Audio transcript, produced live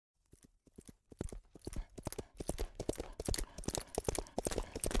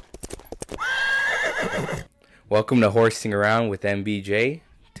Welcome to Horsing Around with MBJ.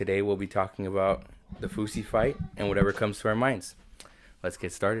 Today we'll be talking about the Fousey fight and whatever comes to our minds. Let's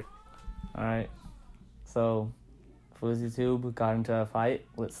get started. Alright, so Fousey Tube got into a fight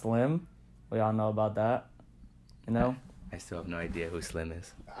with Slim. We all know about that, you know? I still have no idea who Slim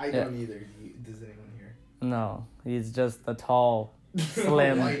is. I don't either. Does anyone here? No, he's just a tall,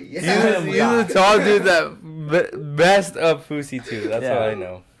 slim, He's slim guy. the tall dude that best of Fousey too. That's Yeah. all I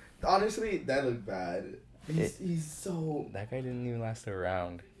know. Honestly, that looked bad. He's so... That guy didn't even last a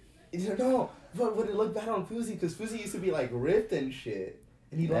round. No, but would it look bad on Fousey? Because Fousey used to be like ripped and shit.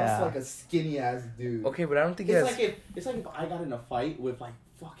 And he lost like a skinny ass dude. Okay, but I don't think It's like if I got in a fight with like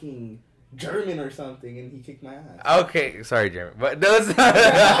fucking German or something and he kicked my ass. Okay, sorry, Jeremy, but that's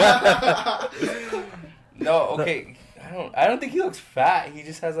not... No, okay. I don't think he looks fat. He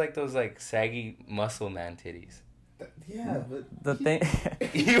just has like those like saggy muscle man titties. Yeah, but The thing,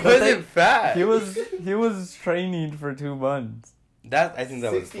 He wasn't fat. he was training for 2 months. I think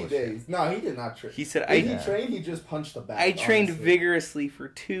that was 60 bullshit. days. No, he did not train. He said If I he trained, he just punched the bag. I trained honestly. vigorously for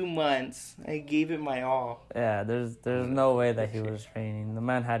 2 months. I gave it my all. Yeah, there's no way that he was training. The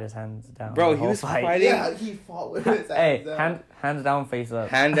man had his hands down. Bro, the he whole was fight. fighting. Yeah, he fought with his Hey, hands down. hands down, face up.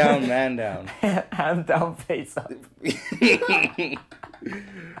 Hand down, man down. Hands down, face up.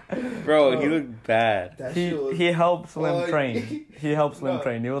 Bro, he looked bad. That shit was... He helped Slim Oh, train. He helped Slim No.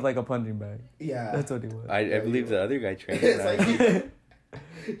 train. He was like a punching bag. Yeah. That's what he was. I believe the other guy trained. It's around.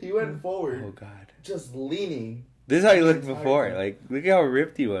 like he went forward, Oh god. just leaning. This is how he looked Entire before. time. Like, look at how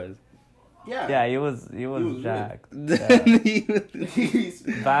ripped he was. Yeah, he was was jacked. Then he He's-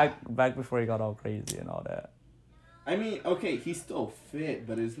 Back before he got all crazy and all that. I mean, okay, he's still fit,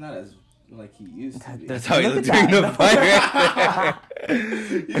 but it's not as like he used to be. That's That's how he Look looked at during the that. fight right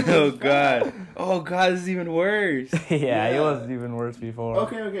there. Oh god. Oh god, this is even worse. Yeah, Yeah. he was even worse before.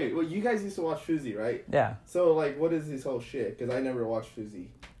 okay. Well, you guys used to watch Fousey, right? Yeah. So, like, what is his whole shit? Because I never watched Fousey.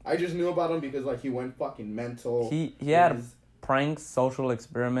 I just knew about him because, like, he went fucking mental. He with had his- pranks, social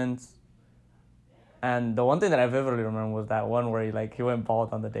experiments. And the one thing that I vividly remember was that one where he went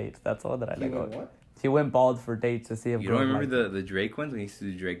bald on the dates. That's all that I He like. went what? He went bald for dates to see if You don't girls remember liked him. the Drake ones when he used to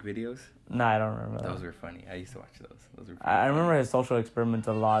do Drake videos? Nah, I don't remember. Those That. were funny. I used to watch those. Those were. I remember his social experiments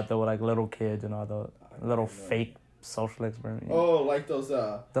a lot. Though with like little kids and all the little don't know. fake social experiments. Oh, like those,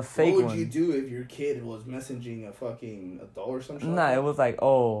 The fake what would ones. you do if your kid was messaging a fucking adult or some shit? Nah, it was like,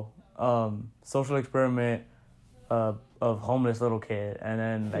 social experiment of homeless little kid, and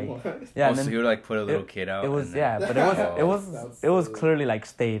then like What? yeah, Oh, and so then he would like put a little kid out. it was and then- but it was That's it was so- clearly like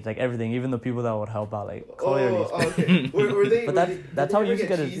staged, like everything, even the people that would help out, like clearly. Oh, okay. Were they? But were that's- they- that's did how they you ever should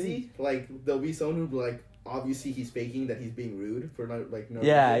get a cheesy. Like there'll be someone who like obviously he's faking that he's being rude for like no.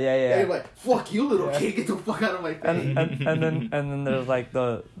 Yeah, reason. yeah, yeah. And you're like, fuck you, little Yeah. kid, get the fuck out of my face. and then there's like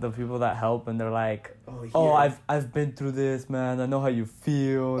the people that help, and they're like, Oh, yeah. I've been through this, man. I know how you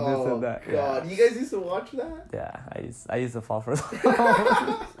feel. This Oh and that. god, you guys used to watch that? Yeah, I used to fall for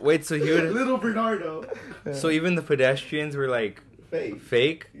that. Wait, so he would. Little Bernardo, So even the pedestrians were like fake.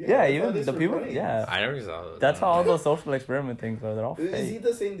 fake. Yeah, I even thought these the were people. funny. Yeah, I never saw those. that's how all those social experiment things are. They're all Is he fake.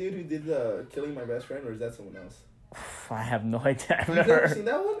 the same dude who did the killing my best friend, or is that someone else? I have no idea. I've You've never never. seen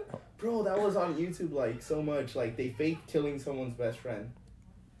that one, bro? That was on YouTube like so much. Like they faked killing someone's best friend.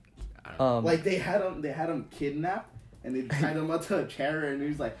 Like they had him kidnapped and they tied him up to a chair and he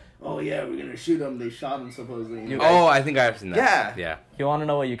was like, "Oh yeah, we're gonna shoot him." They shot him supposedly. Oh, I think I've seen that. Yeah. Yeah. You want to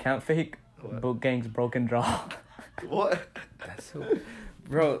know what you can't fake? What? Boot Gang's broken jaw. What? That's so.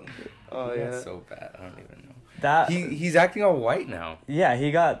 Bro. Oh yeah. That's so bad. I don't even know. That He's acting all white now. yeah,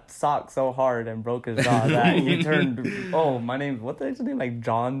 he got socked so hard and broke his jaw that he turned. Oh, my name's what's his name? Like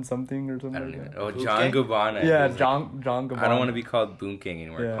John something or something. I don't like even. that. Oh, Boot John Gang? Gabbana. Yeah, He's like, John Gabbana. I don't want to be called Boom King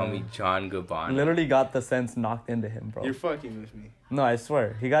anymore. Yeah. Call me John Gabbana. Literally got the sense knocked into him, bro. You're fucking with me. No, I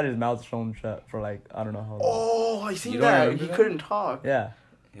swear, he got his mouth shown shut for like I don't know how long. Oh, I seen You don't that. remember He that? couldn't talk. Yeah,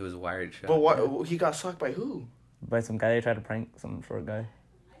 He was wired shut. But what? He got sucked by who? by some guy they tried to prank some short guy.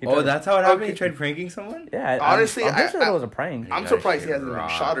 He Oh, tried- that's how it happened. Okay. He tried pranking someone. yeah. Honestly, I'm pretty sure I- it was a prank. Yeah, I'm that surprised he shit hasn't been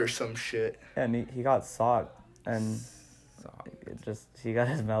rocked. shot or some shit. Yeah, and he got socked and he got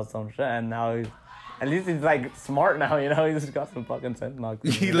his mouth sewn shut, and now he's at least he's like smart now, you know. He's got some fucking sense knocked.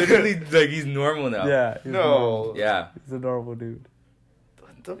 in He him. literally like he's normal now. Yeah. He's normal. Yeah. He's a normal dude.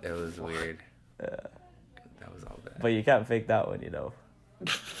 It was weird. Yeah. That was all bad. But you can't fake that one, you know.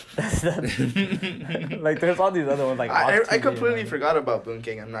 Like there's all these other ones like I Ox TV completely and- forgot about Boom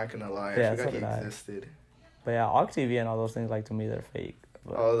King. I'm not gonna lie. Yeah, I so forgot he did I. existed. But yeah, Ox TV and all those things, like to me they're fake.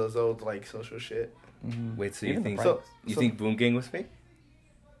 But, All those old like social shit. mhm. Wait, so Even you the think pranks. you think Boom Gang was fake?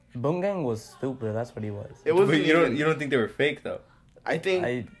 Boom Gang was stupid. That's what he was. It wasn't. But you don't think they were fake though? I think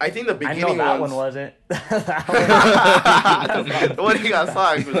the I beginning know that ones, one wasn't. The one he got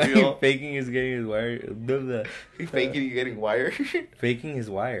socked was real. Faking is getting his wire. He faking you getting wired. Faking his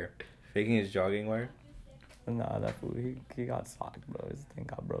wire. Faking his jogging wire. No, that fool, he got socked, bro. His thing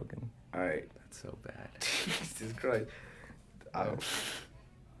got broken. All right. That's so bad. Jesus Christ.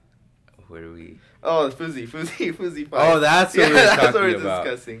 Where do we? Oh, Fuzzy fight. Oh, that's what we were that's what talking we're about.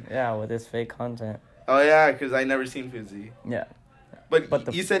 discussing. Yeah, with his fake content. Oh yeah, because I never seen Fuzzy. Yeah.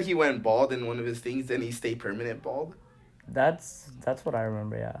 But you said he went bald in one of his things, then he stayed permanent bald. That's what I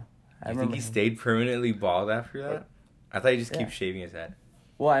remember. Yeah, I You remember. think he stayed permanently bald after that? I thought he just keeps shaving his head.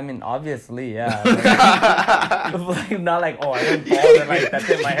 Well, I mean, obviously, yeah. Like, not like, oh, I went bald and like that's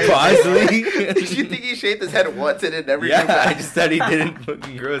it. My hair. Possibly. Did you think he shaved his head once and it never grew Yeah, back? I just thought he didn't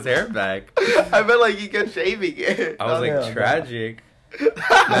fucking grow his hair back. I felt like he kept shaving it. I was like, Yeah, tragic.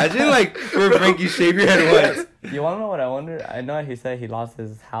 Imagine like for Frankie shave your head once. You wanna know what I wonder? I know he said he lost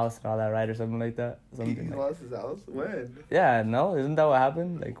his house and all that, right, or something like that. He Something. Like, lost his house? When? yeah, no, isn't that what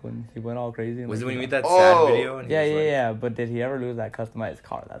happened? Like when he went all crazy. And, Was it like, when you he made that Oh. sad video? And he Yeah, was yeah, like, yeah. But did he ever lose that customized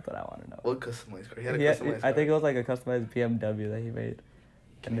car? That's what I want to know. What customized car? He had a He had- customized car. I think it was like a customized BMW that he made.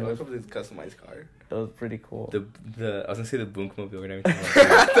 And it What was, comes with his customized car? it was pretty cool. The I was gonna say the Bunkmobile and everything.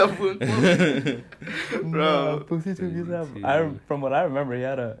 The boom. Bro. Pussy took his Pussy app. too. From what I remember, he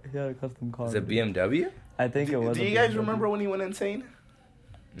had a custom car. Is it BMW? I think it was. Do a you guys BMW. remember when he went insane?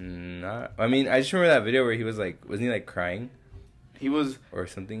 Not. I mean, I just remember that video where he was like, wasn't he like crying He was. or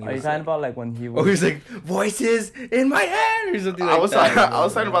something? He Are you was talking like, about like when he oh, was? he was like voices in my head or something like I was that.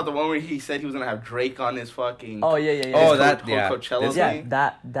 talking about the one where he said he was gonna have Drake on his fucking. Oh yeah, yeah, yeah. Oh, his that- Co- yeah. Coachella This- yeah, thing.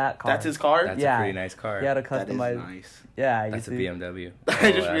 that car. That's his car. That's Yeah. a pretty nice car. He had a That is customized. nice. Yeah, you That's a see. BMW. I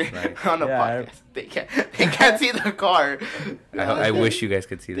Oh, just that's nice. on the Yeah, podcast. They can't see the car. I wish you guys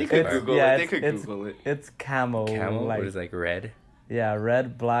could see They this could car. Google yeah, it. They it's- could it's- Google it. It's camo. Camo? Like, What is like red? yeah,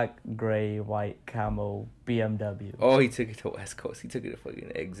 red, black, gray, white camo BMW. Oh, he took it to West Coast. He took it to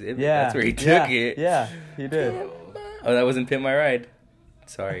fucking Exhibit. Yeah, That's where he took yeah, it. Yeah, he did. Oh, that wasn't Pimp My Ride.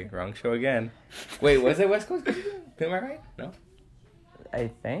 Sorry, wrong show again. Wait, was it West Coast? Pimp My Ride? No, I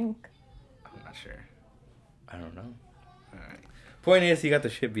think. I'm not sure. I don't know. Alright. Point is, he got the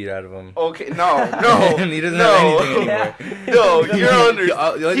shit beat out of him. Okay, no, And he doesn't have anything Yeah. anymore. No, you're The under.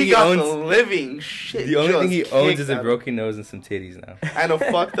 only thing He he got owns- the living shit. The only just thing he owns kicked is a out of- broken nose and some titties now. and a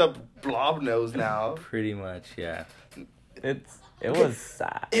fucked up blob nose now. Pretty much, yeah. It was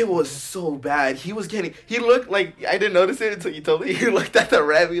sad. It was so bad. He looked like, I didn't notice it until you told me. He looked at the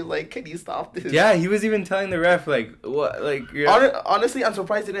ref. He was like, "Can you stop this?" Yeah, he was even telling the ref like, what, like, you're, Honestly, I'm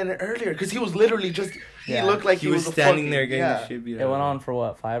surprised it ended earlier because he was literally just. He Yeah. looked like he was a standing fucking- there getting yeah. the shit beat out It of went him. on for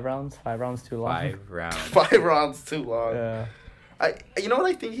what? 5 rounds? 5 rounds too long. 5 rounds. 5 rounds too long. Yeah. You know what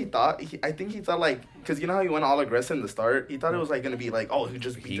I think he thought? I think he thought like, because you know how he went all aggressive in the start. He thought it was like gonna be like, oh, he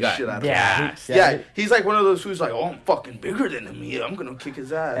just beat He the got shit out of him. Yeah. gassed. Yeah, he's like one of those who's like, oh, I'm fucking bigger than him. Yeah, I'm gonna kick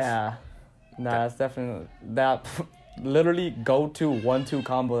his ass. Yeah. Nah, that's definitely that. Literally go-to 1-2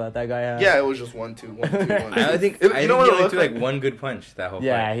 combo that guy had. Yeah, it was just 1-2, 1-2, 1-2. I think You I know think what he it only looked threw like like? one good punch that whole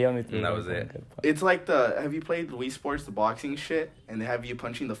Yeah, fight. he only threw And that one was it. good punch. It's like have you played Wii Sports, the boxing shit, and they have you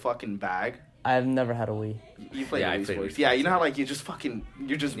punching the fucking bag? I've never had a Wii. You played Yeah, I Wii played Sports. Wii Yeah, you Sports, know how like you're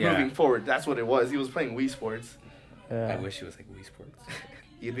just Yeah. moving forward. That's what it was. He was playing Wii Sports. Yeah. I wish it was like Wii Sports.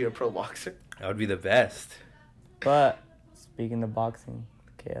 You'd be a pro boxer. That would be the best. But speaking of boxing,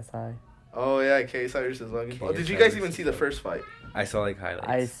 KSI. Oh yeah, KSI versus Logan Paul. Did you KSI guys even versus see the first fight? I saw like highlights.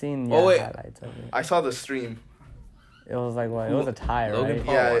 I seen Oh, wait. highlights of it. I saw the stream. It was like what? It was a tie, Logan right?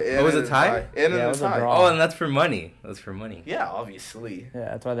 Paul. Yeah, Oh, was it ended in tie? It ended Yeah, it in was a tie. draw. Oh, and that's for money. That's for money. Yeah, obviously. Yeah,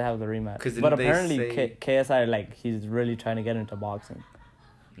 that's why they have the rematch. 'Cause But didn't they apparently, say- KSI like he's really trying to get into boxing.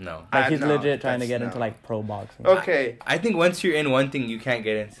 No. Like he's no, legit trying to that's get no. into like pro boxing. Okay. I think once you're in one thing, you can't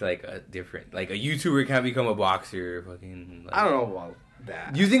get into like a different. Like a YouTuber can't become a boxer. Fucking. Like, I don't know about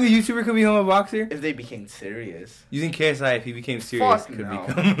that. You think a YouTuber could become a boxer? If they became serious. You think KSI, if he became serious, Fuck could no.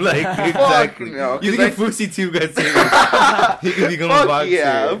 become like exactly? no, You 'cause think if Fousey 2 got serious, he could become Fuck a boxer?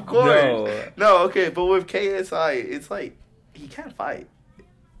 yeah, of course. No. No, okay, but with KSI, it's like he can't fight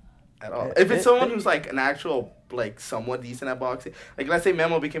at all. If it's someone who's like an actual like somewhat decent at boxing, like let's say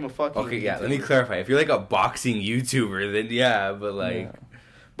Memo became a fucking. Okay, yeah. Let me YouTuber. clarify. If you're like a boxing YouTuber, then yeah, but like. Yeah.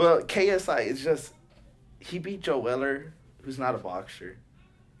 But KSI is just he beat Joe Weller, who's not a boxer.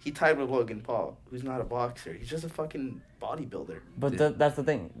 He tied with Logan Paul, who's not a boxer. He's just a fucking bodybuilder. But that's the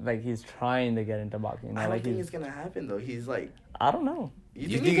thing. Like he's trying to get into boxing. You know? I don't like think he's, it's gonna happen though. He's like, I don't know. You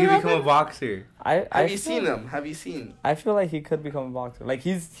it think he can could become a happen? boxer? I Have you feel- seen him? Have you seen? I feel like he could become a boxer. Like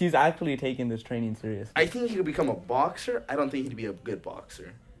he's actually taking this training serious. I think he could become a boxer. I don't think he'd be a good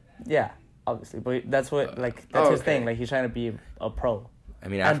boxer. Yeah. obviously, but that's what that's his okay. thing. Like he's trying to be a pro. I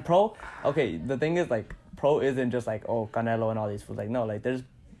mean, And pro, okay, the thing is, like, pro isn't just, like, oh, Canelo and all these fools. Like, no, like, there's,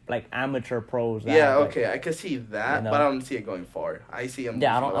 like, amateur pros. That Yeah, have, okay, I can see that, you know? but I don't see it going far. I see him.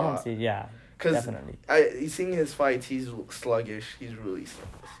 Yeah, I losing a don't lot. see, yeah, Cause definitely. you seeing his fights, he's sluggish. He's really slow.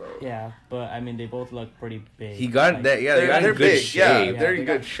 Yeah, but, I mean, they both look pretty big. he got like, that. Yeah, they got in they're good big. shape. Yeah, they're they in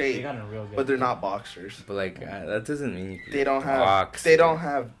got- good shape. They got in real good But they're shape. not boxers. But like that doesn't mean you can They don't have. box. They don't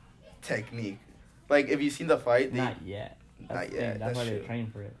have technique. Like if you seen the fight, Not yet. That's Not the thing, yet, That's why that's they true. train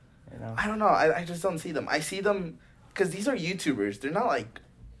for it, you know? I don't know. I just don't see them. I see them because these are YouTubers. They're not like.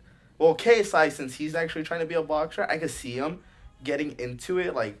 Well, KSI, since he's actually trying to be a boxer, I could see him getting into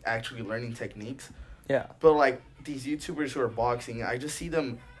it, like actually learning techniques. Yeah. But like these YouTubers who are boxing, I just see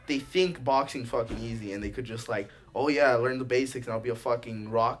them. They think boxing fucking easy, and they could just like, oh yeah, learn the basics, and I'll be a fucking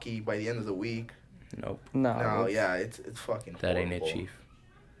Rocky by the end of the week. Nope, No. No, it's- yeah, it's fucking. that ain't it, horrible. Chief.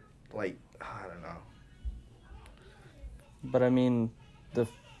 Like I don't know. But, I mean, the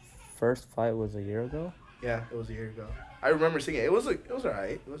first fight was a year ago, Yeah, it was a year ago. I remember seeing it. It was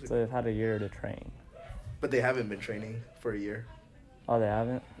alright. so they've had a year to train. But they haven't been training for a year. Oh, they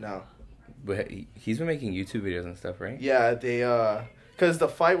haven't? No. But he's been making YouTube videos and stuff, right? Yeah, they because the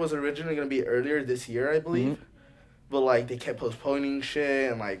fight was originally gonna be earlier this year, I believe. Mhm. But like they kept postponing shit,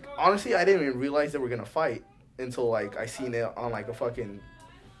 and like honestly, I didn't even realize they were gonna fight until like I seen it on like a fucking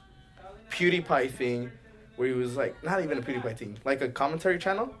PewDiePie thing, where he was like not even a PewDiePie thing, like a commentary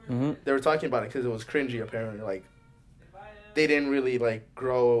channel. Mm-hmm. They were talking about it because it was cringy. Apparently, like they didn't really like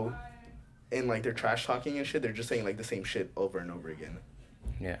grow in like their trash talking and shit. They're just saying like the same shit over and over again.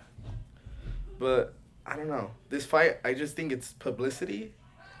 Yeah. But I don't know. This fight, I just think it's publicity.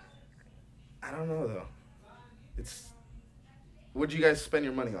 I don't know though. It's. Would you guys spend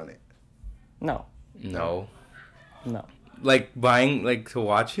your money on it? No. No. No. Like buying like to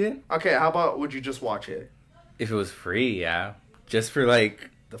watch it? Okay, how about would you just watch it? If it was free, yeah. Just for like,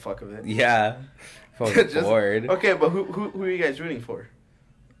 The fuck of it. yeah. If I was Just- bored. Okay, but who are you guys rooting for?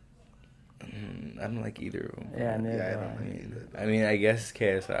 I don't like either of them. Yeah, neither Yeah, I do don't I. like either. I mean, I guess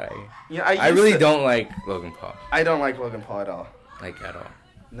KSI. Yeah, I used really to- don't like Logan Paul, I don't like Logan Paul at all. like at all.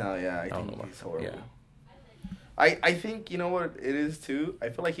 No, yeah, I don't think know he's about- horrible. yeah. I think you know what it is too. I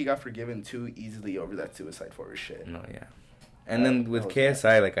feel like he got forgiven too easily over that Suicide Forest shit. No, yeah. And then with that was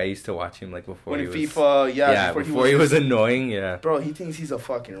KSI, like I used to watch him like before When he was FIFA, yeah, before he was annoying, yeah. Bro, he thinks he's a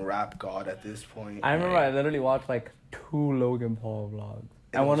fucking rap god at this point. I remember Right. I literally watched like 2 Logan Paul vlogs.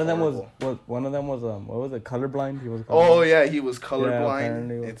 It And was one of them was horrible. what was it, colorblind? He was colorblind. Oh yeah, he was apparently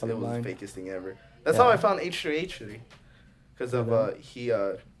colorblind. he was It was the colorblind. fakest thing ever. That's Yeah. how I found H3H3, because of Okay.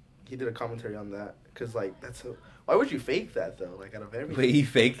 he did a commentary on that. Cause like that's so. Why would you fake that though? Like out of everything. But he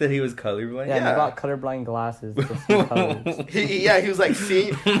faked that he was colorblind. Yeah, Yeah. he got colorblind glasses to see colors. He was like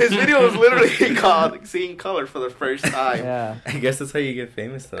seeing his video was literally called "Seeing Color" for the first time. Yeah. I guess that's how you get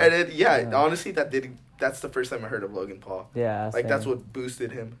famous though. And it, Yeah. honestly, that's the first time I heard of Logan Paul. Yeah. Like that's same. what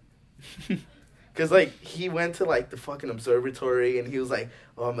boosted him. Cause like he went to like the fucking observatory and he was like,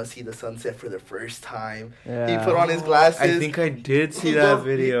 "Oh, I'm gonna see the sunset for the first time." Yeah. He put on his glasses. I think I did see He that loved-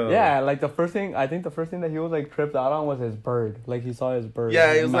 video. Yeah, like the first thing that he was like tripped out on was his bird. Like he saw his bird.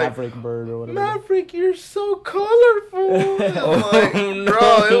 Yeah, he his was like, Maverick bird or whatever. Maverick, you're so colorful. Oh, Like, no.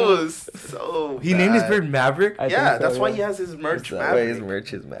 bro, it was so. He named his bad. bird Maverick. I Yeah, think so, that's why yeah. he has his merch. That's why his Maverick.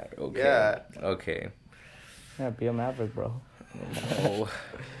 merch is Maverick. Okay. Yeah. Okay. Yeah, be a Maverick, bro. Oh.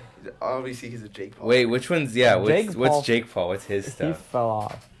 Obviously, he's a Jake Paul. Wait, which one's What's Jake Paul- what's Jake Paul? What's his He stuff? fell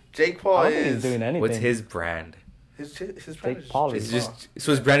off. Jake Paul I don't think is he's doing anything. What's his brand? his brand Jake is Paul It's is Jake just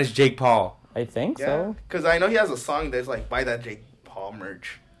so his brand is Jake Paul. I think Yeah, so. because I know he has a song that's like buy that Jake Paul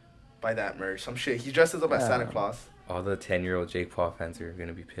merch, buy that merch, some shit. He dresses up as Yeah. Santa Claus. All the 10-year-old Jake Paul fans are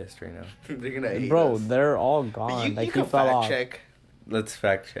gonna be pissed right now. They're gonna hate Bro, us. they're all But gone. you like he can fell fact off. check. Let's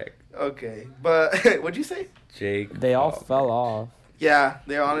fact check. Okay, but what'd you say? Jake. They all Paul. fell off. Yeah,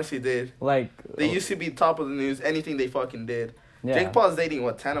 they honestly did. Like They used to be top of the news. Anything they fucking did. yeah. Jake Paul's dating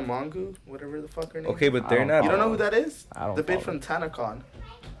what? Tana Mongeau, whatever the fuck her name. Okay, but I they're don't not. You don't know who that is? I don't The bitch follow. from TanaCon.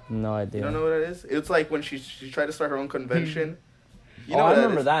 No idea. You don't know what that is? It's like when she tried to start her own convention. You know I what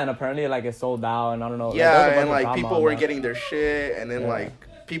remember is? that, and apparently like it sold out, and I don't know. Yeah, there was a bunch and of like drama people on were that. getting their shit, and then Yeah. like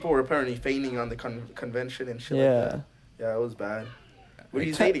people were apparently fainting on the convention and shit. Yeah. Like that. Yeah, it was bad. But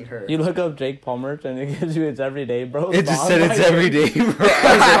he's dating her. You look up Jake Paul merch, and it gives you it's everyday, bro. It just said it's everyday, bro.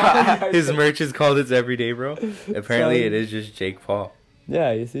 I was like, his merch is called It's Everyday, bro. Apparently, So- it is just Jake Paul.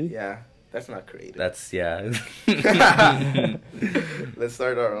 Yeah, you see. Yeah, that's not creative. That's yeah. Let's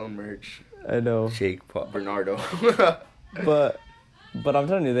start our own merch. I know, Jake Paul. Bernardo. but I'm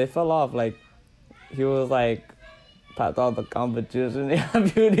telling you, they fell off. Like he was like passed all the competition. Yeah,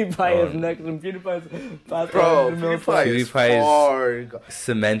 PewDiePie is next, and PewDiePie's passed Bro, 100 million. PewDiePie is PewDiePie is far.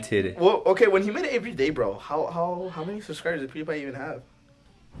 cemented. Well, okay, when he made it every day, bro, how many subscribers did PewDiePie even have?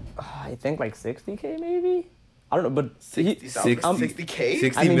 I think like 60K maybe. I don't know, but 60K?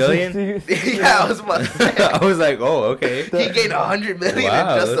 60 million? 60, Yeah, I was about to say. I was like, oh, okay. He gained 100 million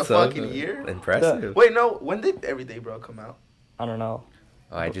Wow, in just a that's fucking year. Impressive. Wait, no. When did Everyday Bro come out? I don't know.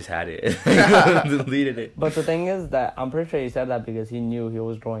 Oh, I just had it. Deleted it. But the thing is that I'm pretty sure he said that because he knew he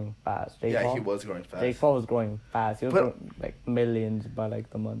was growing fast. Jake Yeah, Paul, he was growing fast. Jake Paul was growing fast. He was But- growing like millions by like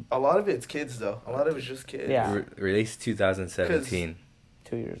the month. A lot of it's kids, though. A lot of it's just kids. Yeah. Released 2017.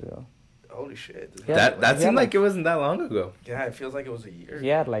 2 years ago. Holy shit. Yeah. That Yeah, seemed like- like it wasn't that long ago. Yeah, it feels like it was a year. He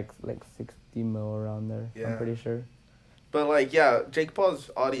had like 60 mil around there. Yeah. I'm pretty sure. But, like, yeah, Jake Paul's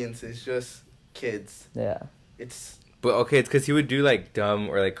audience is just kids. Yeah. It's... But okay, it's because he would do like dumb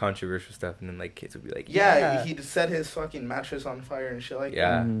or like controversial stuff, and then like kids would be like, Yeah, he'd set his fucking mattress on fire and shit like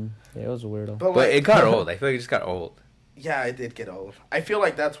Yeah. that. Yeah, it was a weirdo. But, But like, it got old. I feel like it just got old. Yeah, it did get old. I feel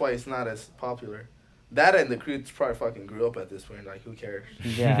like that's why it's not as popular. That and the crews probably fucking grew up at this point. Like, who cares?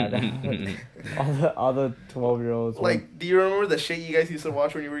 Yeah. all the 12-year-olds. Like, do you remember the shit you guys used to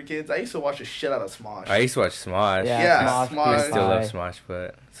watch when you were kids? I used to watch the shit out of Smosh. I used to watch Smosh. Yeah, Smosh. Smosh. I still love PewDiePie. Smosh,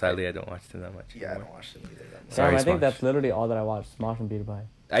 but sadly I don't watch them that much. Yeah, I anymore. don't watch them either that much. Sorry, I think Smosh. that's literally all that I watched. Smosh and PewDiePie.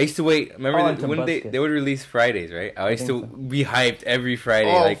 I used to wait. Remember Oh, and when they Tabasco. would release Fridays, right? I used to think so. be hyped every Friday.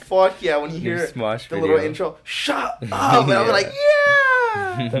 Oh, like fuck yeah, when you new hear Smosh the video. little intro, shut up! And I'm like,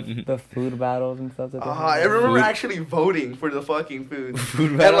 yeah! The food battles and stuff. That they I had. remember Food- actually voting for the fucking food. Food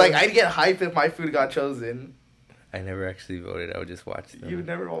And battle. like, I'd get hyped if my food got chosen. I never actually voted. I would just watch them. You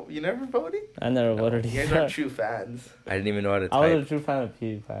never voted? I never voted You guys either. are true fans. I didn't even know how to I was a type. true fan of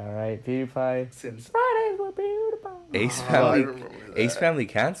PewDiePie, alright? PewDiePie. Since Fridays with PewDiePie. Ace I Family. remember that. Ace Family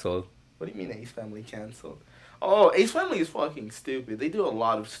canceled. What do you mean Ace Family canceled? Oh, Ace Family is fucking stupid. They do a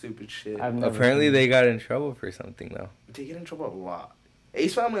lot of stupid shit. I've never Apparently seen they it. got in trouble for something though. They get in trouble a lot.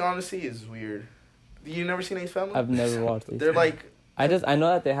 Ace Family, honestly, is weird. You never seen Ace Family? I've never watched these. They're like, I know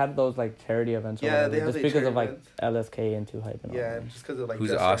that they had those like charity events. or Yeah, whatever, they have just the because of charity like LSK and 2 Hype and all yeah, that. just because of like.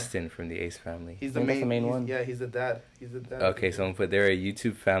 Who's Dessa. Austin from the Ace Family? He's I think that's the main he's- one. Yeah, he's the dad. He's the dad. Okay, someone put they're a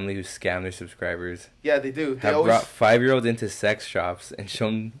YouTube family who scam their subscribers. Yeah, they do. They Have always. brought 5-year-olds into sex shops and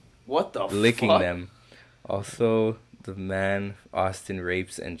shown What the licking fuck? them. Also, the man Austin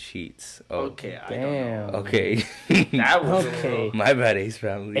rapes and cheats. Oh, Okay, I Damn. don't know. okay. That was Okay. My bad, Ace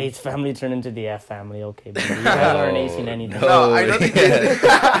Family. Ace Family turned into the F Family. Okay, but you guys aren't acing anything. No, I know they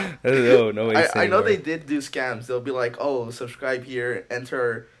did. no Ace I know anymore. they did do scams. They'll be like, oh, subscribe here,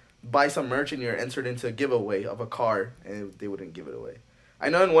 buy some merch and you're entered into a giveaway of a car, and they wouldn't give it away. I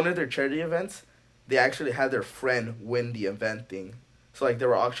know in one of their charity events, they actually had their friend win the event thing. So like they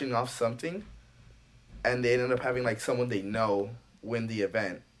were auctioning off something, and they ended up having like someone they know win the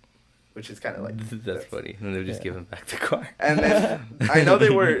event, which is kind of like That's funny. And they're just Yeah. giving back the car. And then I know they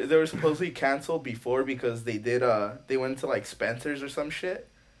were supposedly canceled before because they went to like Spencer's or some shit,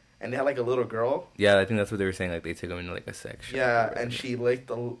 and they had like a little girl. Yeah, I think that's what they were saying. Like they took him into like a sex shop. Yeah, and she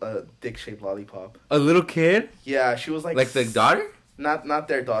licked a dick-shaped lollipop. A little kid, Yeah, she was like like the daughter. not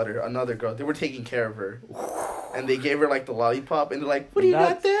their daughter, another girl. They were taking care of her, and they gave her like the lollipop, and they're like, "What do you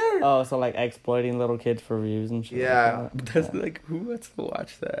got there?" Oh, so like exploiting little kids for views and shit. Yeah. Like That's that. like who wants to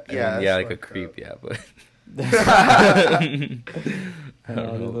watch that? I Yeah, mean, yeah, that's like a fucked creep. up. Yeah, but And I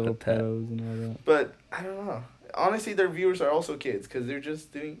all don't the know little about that. pedos and all that. But I don't know. Honestly, their viewers are also kids because they're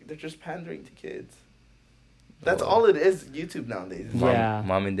just pandering to kids. That's Well. all it is. YouTube nowadays. Yeah.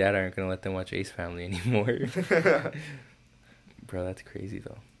 Mom and dad aren't gonna let them watch Ace Family anymore. Bro, that's crazy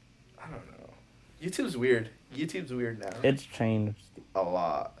though. I don't know. YouTube's weird. YouTube's weird now. It's changed. A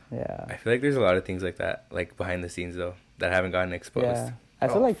lot. Yeah. I feel like there's a lot of things like that, like behind the scenes though, that haven't gotten exposed. Yeah. I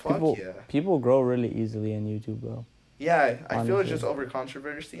feel Oh, like fuck people yeah. people grow really easily in YouTube though. Yeah, I feel it's Honestly. just over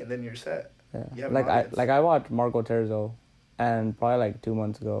controversy, and then you're set. You Yeah. have an Like audience. I watched Marco Terzo, and probably like 2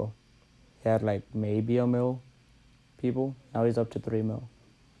 months ago, he had like maybe 1 mil people. Now he's up to 3 mil.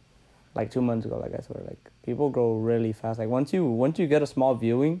 Like 2 months ago, like I swear, like people grow really fast. Like once you get a small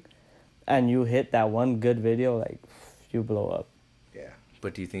viewing, and you hit that one good video, like you blow up. Yeah.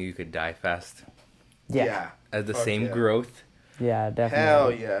 But do you think you could die fast Yeah. as the Fuck same yeah. growth? Yeah, definitely.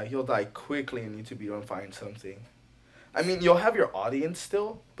 Hell yeah, you'll die quickly on YouTube if you don't find something. I mean, you'll have your audience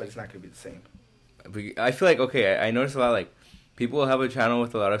still, but it's not gonna be the same. I feel like okay. I notice a lot like people will have a channel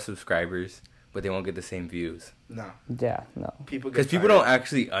with a lot of subscribers, but they won't get the same views No, Yeah, no. people get because people tired. don't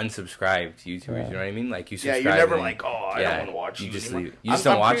actually unsubscribe to YouTubers. Yeah. You know what I mean? Like you Yeah, subscribe. you're never and- like, oh, I yeah, don't want to watch you you just anymore. leave- you just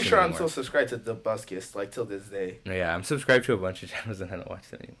don't watch I'm pretty them sure I'm anymore. still subscribed to the Buskist, like till this day. Yeah, I'm subscribed to a bunch of channels and I don't watch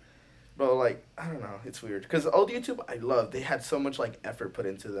them anymore. Bro, like, I don't know. It's weird. Because old YouTube, I love. They had so much, like, effort put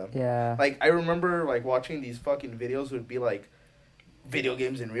into them. Yeah. Like, I remember, like, watching these fucking videos would be, like, video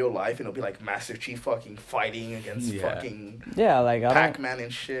games in real life. And it'll be, like, Master Chief fucking fighting against fucking like, Pac-Man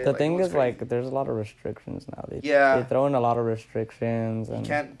and shit. The like, thing is, crazy. like, there's a lot of restrictions now. They throw in a lot of restrictions. And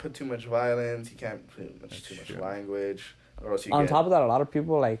you can't put too much violence. You can't put too much language. Or else you on top of that, a lot of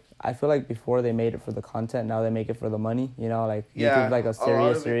people, like, I feel like before they made it for the content, now they make it for the money. You know, like, YouTube's like a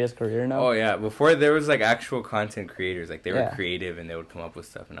serious career now. Oh, yeah. Before, there was, like, actual content creators. Like, they were creative and they would come up with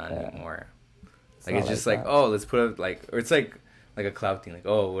stuff, and not anymore. Like, it's just like, oh, let's put up, like, or it's like a clout thing. Like,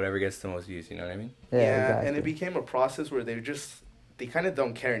 oh, whatever gets the most views. You know what I mean? Yeah, exactly. And it became a process where they kind of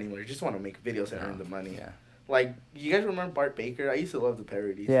don't care anymore. They just want to make videos and earn the money. Yeah. Like, you guys remember Bart Baker? I used to love the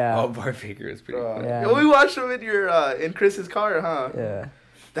parodies. Yeah. Oh, Bart Baker was pretty funny. Yeah. We watched them in Chris's car, huh? Yeah.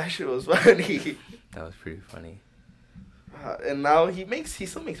 That shit was funny. That was pretty funny. And now he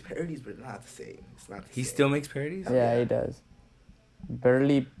still makes parodies, but not the same. It's not the same. He still makes parodies? Yeah, he does.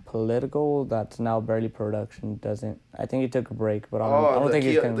 Barely Political, that's now Barely Production, doesn't. I think he took a break, but I don't think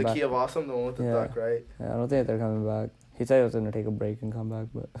he's coming back. The Key of Awesome, the one with the duck, right? Yeah, I don't think they're coming back. He said he was going to take a break and come back,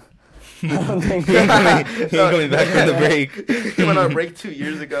 but I don't think he ain't coming back from the break. He went on a break 2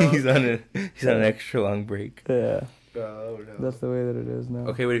 years ago. He's on an extra long break. Yeah. Oh, no. That's the way that it is now.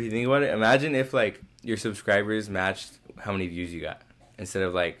 Okay, but if you think about it, imagine if, like, your subscribers matched how many views you got instead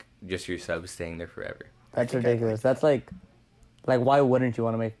of, like, just your subs staying there forever. That's ridiculous. That's like, why wouldn't you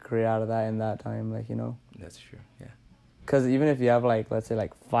want to make a career out of that in that time? Like, you know? That's true, yeah. Because even if you have, like, let's say,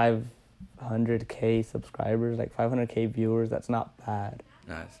 like, 500K subscribers, like, 500K viewers, that's not bad.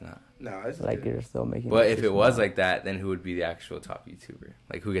 No, it's not. No, it's like, you're still making... But if it was like that, then who would be the actual top YouTuber?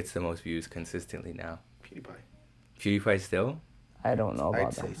 Like, who gets the most views consistently now? PewDiePie. PewDiePie still? I don't know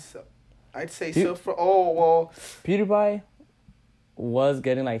about that. I'd say so for... Oh, well... PewDiePie was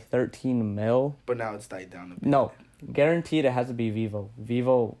getting, like, 13 mil. But now it's died down a bit. No. Guaranteed it has to be Vivo.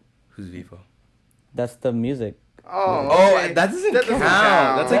 Vivo... Who's Vivo? That's the music. Oh, okay. That doesn't count.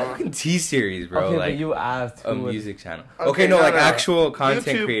 That's like fucking T-Series, bro. Okay, like, but you asked a who music channel. Okay, no, like actual content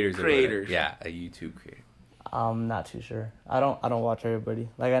YouTube creators. creators. Yeah, a YouTube creator. I'm not too sure. I don't watch everybody.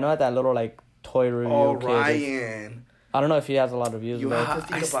 Like, I know at that little, like, toy review. Oh, kid Ryan. I don't know if he has a lot of views. You though. have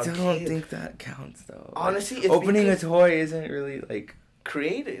to think I about still don't kids. think that counts, though. Honestly, like, it's opening a toy isn't really, like...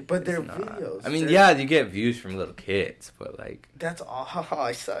 created, but they're not. videos. I mean, yeah, you get views from little kids, but, like... That's all.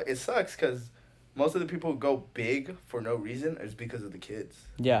 It sucks because most of the people who go big for no reason is because of the kids.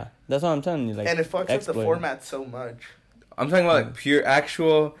 Yeah, that's what I'm telling you. Like, and it fucks up the format so much. I'm talking about like pure,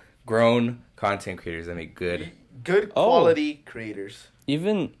 actual, grown content creators that make good quality creators.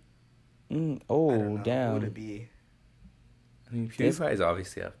 Even, I don't know. damn. Who would it be? I mean, PewDiePie is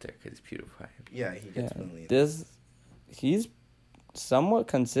obviously up there because PewDiePie. Yeah, he gets millions. He's somewhat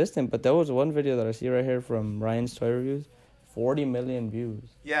consistent, but there was one video that I see right here from Ryan's Toy Reviews, 40 million views.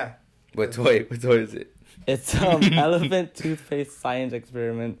 Yeah. What toy is it? It's Elephant Toothpaste Science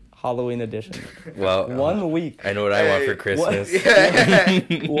Experiment Halloween Edition. Well, 1 week. I know what I want for Christmas.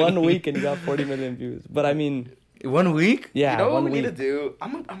 1 week and you got 40 million views. But I mean... 1 week? Yeah, you know what we 1 week. need to do?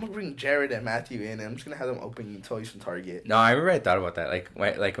 I'm gonna bring Jared and Matthew in, and I'm just gonna have them opening toys from Target. No, I remember I thought about that.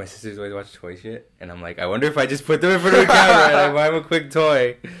 Like my sisters always watch toy shit, and I'm like, I wonder if I just put them in front of the camera and I buy them a quick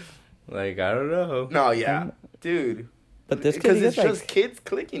toy. Like, I don't know. No, yeah, dude. But this kid, because it's like, just kids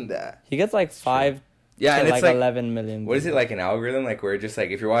clicking that. He gets like 5 Yeah, to and like it's like 11 million. What is it, like an algorithm? Like where just like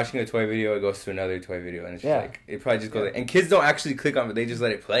if you're watching a toy video, it goes to another toy video, and it's just like it probably just goes. And kids don't actually click on it; they just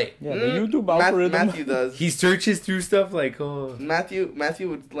let it play. Yeah, the YouTube algorithm. Matthew does. He searches through stuff like Matthew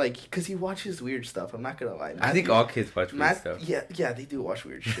would like because he watches weird stuff. I'm not gonna lie. I think all kids watch weird stuff. Yeah, they do watch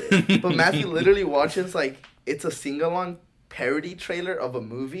weird shit. But Matthew literally watches like it's a sing-along parody trailer of a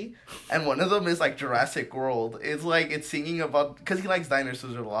movie, and one of them is like Jurassic World. It's like it's singing about because he likes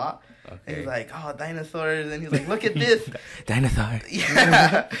dinosaurs a lot. Okay. And he's like, oh, dinosaurs, and he's like, look at this dinosaur.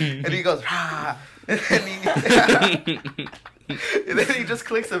 Yeah, and he goes, ah, and then he just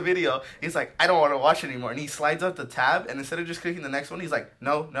clicks a video. He's like, I don't want to watch it anymore, and he slides up the tab, and instead of just clicking the next one, he's like,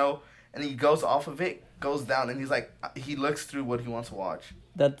 no, and he goes off of it, goes down, and he's like, he looks through what he wants to watch.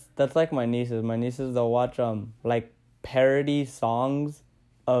 That's like my nieces. My nieces, they'll watch like parody songs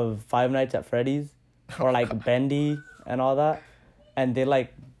of Five Nights at Freddy's or like Bendy and all that, and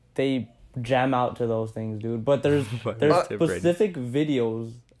they jam out to those things, dude. But there's specific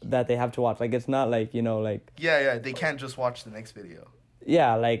videos that they have to watch. Like it's not like yeah, they can't just watch the next video.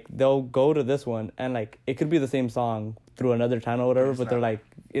 Yeah, like they'll go to this one and like it could be the same song through another channel or whatever, but they're like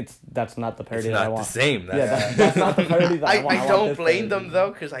that's not the parody that I want. It's not the same. That's not the parody that I want. I don't blame them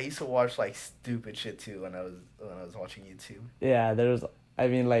though, because I used to watch like stupid shit too when I was watching YouTube. Yeah,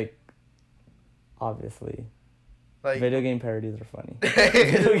 Obviously. Like video game parodies are funny.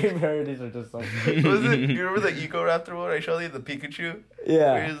 Video game parodies are just so funny. You remember the Eco Raptor one I showed you, the Pikachu?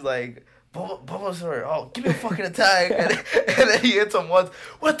 Yeah. Where he's like, Bulbasaur, oh, give me a fucking attack. And then he hits him once.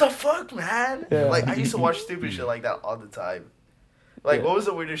 What the fuck, man? Yeah. Like, I used to watch stupid shit like that all the time. Like, Yeah. what was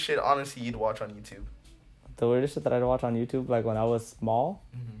the weirdest shit, honestly, you'd watch on YouTube? The weirdest shit that I'd watch on YouTube, like when I was small,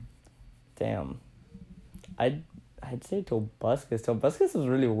 damn. I'd say Tobuscus. Tobuscus is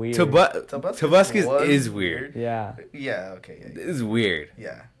really weird. Tobuscus is weird. Yeah. Yeah, okay. Yeah. This is weird.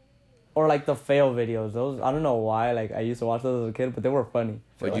 Yeah. Or like the fail videos. Those, I don't know why. Like I used to watch those as a kid, but they were funny.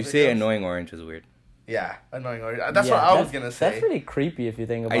 Would you say Annoying Orange is weird? Yeah, Annoying Orange. That's what I was gonna say. That's pretty creepy if you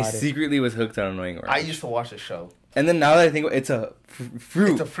think about it. I secretly was hooked on Annoying Orange. I used to watch the show. And then now that I think it's a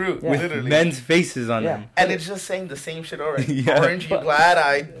fruit. It's a fruit, Yeah. With literally. men's faces on them. And it's just saying the same shit already. Yeah. Orange, you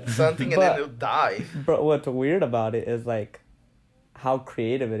glad-eyed, something, and then But- it'll die. But what's weird about it is like how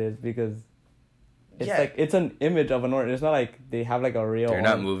creative it is because it's like it's an image of an orange. It's not like they have like a real. They're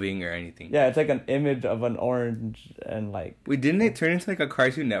not orange. moving or anything. Yeah, it's like an image of an orange and like. Wait, didn't it turn into like a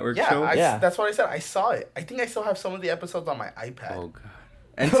Cartoon Network show? Yeah, that's what I said. I saw it. I think I still have some of the episodes on my iPad. Oh god.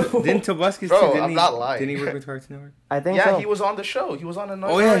 And didn't Tobuscus Bro, too? Didn't I'm he, not lying. Didn't he work with Cartoon Network? I think Yeah, so. he was on the show. He was on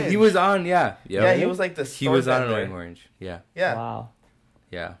Annoying Oh yeah, Orange. he was on. Yeah. Yeah, he was like the. He was on vendor. Annoying Orange. Yeah. Yeah. Wow.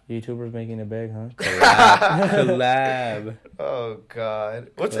 Yeah. YouTubers making it big, huh? Collab. Oh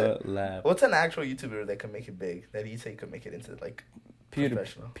god. Collab. What's an actual YouTuber that can make it big? That he say could make it into like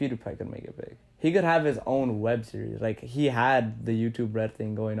professional? PewDiePie could make it big. He could have his own web series. Like he had the YouTube Red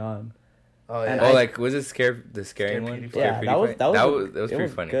thing going on. Oh yeah. And Like was it the scaring one? PewDiePie. Yeah, Scare that was PewDiePie? That was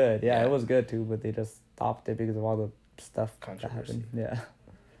pretty funny. Good. Yeah, it was good too, but they just stopped it because of all the stuff that Controversy. happened. Yeah.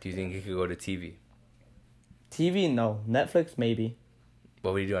 Do you think he could go to TV? TV, no. Netflix, maybe.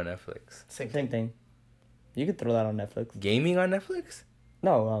 What would he do on Netflix? Same Same thing. You could throw that on Netflix. Gaming on Netflix?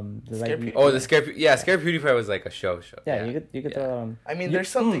 No, Scare PewDiePie. Oh, the Scare PewDiePie was like a show. Yeah, you could throw that on. I mean, there's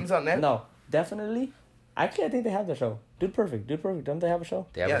some things on Netflix. No, definitely. Actually, I think they have the show. Dude Perfect. Don't they have a show?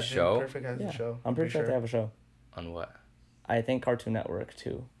 They have a show? Dude Perfect has Yeah, a show. I'm pretty sure they have a show. On what? I think Cartoon Network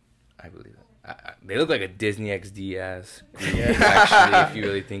too. I believe it. They look like a Disney XD ass group, actually, if you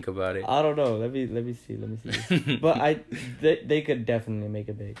really think about it. I don't know. Let me see. But they could definitely make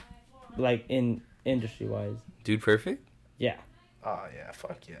it big, like in industry wise. Dude Perfect? Yeah. Oh yeah,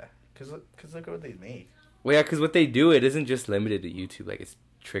 fuck yeah. Cause look at what they make. Well, yeah, because what they do, it isn't just limited to YouTube. Like, it's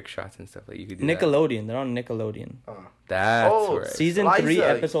trick shots and stuff. Like, you could do Nickelodeon. They're on Nickelodeon. That's right. Season Liza. 3,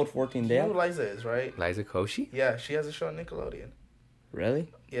 episode 14. You They know have... who Liza is, right? Liza Koshy? Yeah, she has a show on Nickelodeon.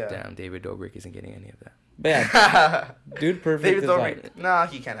 Really? Yeah. Damn, David Dobrik isn't getting any of that. But yeah, Dude Perfect David is Dobrik. like... Nah,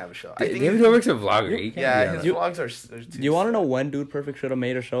 he can't have a show. I think David Dobrik's a vlogger. He can't yeah, be on his that. vlogs are too. You want to know when Dude Perfect should have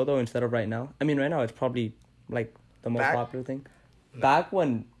made a show, though, instead of right now? I mean, right now, it's probably, like, the most popular thing. No. Back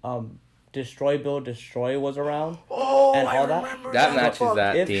when Destroy Build Destroy was around. Oh, and all I that? remember That matches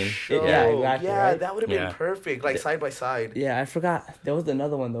that If- theme. Yeah, exactly, Yeah, right? that would have been perfect, like side by side. Yeah, I forgot. There was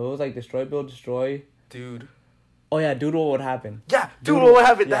another one, though. It was like Destroy Build Destroy. Dude. Oh, yeah, Dude, What Would Happen? Yeah, dude, Doodle- what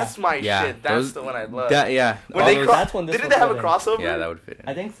happened? yeah. That's my Yeah, shit. That's the one I love. Yeah. When all they those- That's when this didn't would they have a fit in. crossover? yeah, that would fit in.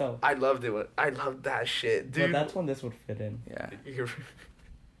 I think so. I loved it. I loved that shit, dude. But that's when this would fit in. Yeah.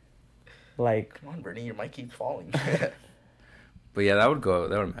 Like, Come on, Brittany, your mic keeps falling. But yeah, that would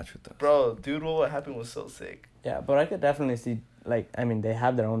match with those. Bro, dude, what happened was so sick. yeah, but I could definitely see, like, I mean, they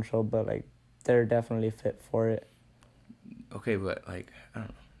have their own show, but, like, they're definitely fit for it. Okay, but like, I don't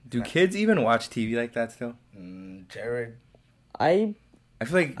know. Do kids even watch TV like that still? Jared. I I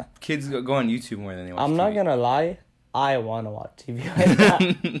feel like kids go on YouTube more than they watch I'm TV. not gonna lie. I want to watch TV like that.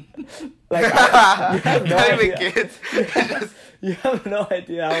 Like, you have no Not even idea. kids. You have no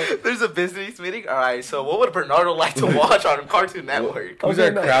idea how... There's a business meeting. All right, so what would Bernardo like to watch on Cartoon Network? Who's Okay,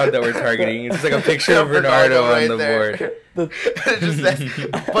 our no. crowd that we're targeting? It's just like a picture of Bernardo right on the there. board. Just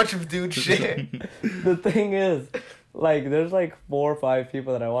that bunch of dude shit. The thing is, like, there's like 4 or 5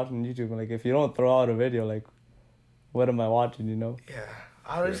 people that I watch on YouTube. And, like, if you don't throw out a video, like, what am I watching, you know? Yeah,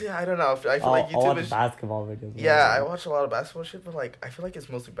 honestly, I don't know. I feel I'll like watch YouTube is. basketball videos. Yeah, I watch a lot of basketball shit, but like, I feel like it's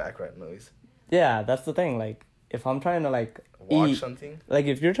mostly background noise. Yeah, that's the thing. Like, if I'm trying to, like, Watch eat, something. like,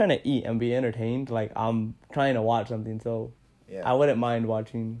 if you're trying to eat and be entertained, like, I'm trying to watch something, so Yeah. I wouldn't mind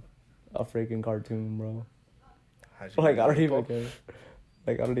watching a freaking cartoon, bro. How'd you Like, I do don't that, even Paul? care.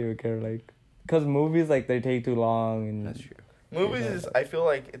 Like, I don't even care, like, because movies, like, they take too long, and, That's true. Movies is. I feel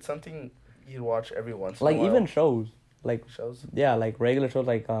like it's something you'd watch every once in like, a while. even shows, like, shows. yeah, like, regular shows,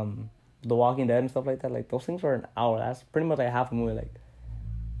 like, The Walking Dead and stuff like that, like, those things are an hour. That's pretty much, like, half a movie, like,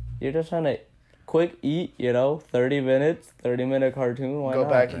 you're just trying to quick eat, you know, 30 minutes, 30-minute cartoon, why Go not?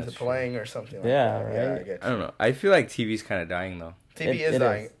 back into That's true. playing or something like Yeah, that. Yeah, I right? get I you. don't know. I feel like TV's kind of dying though. TV is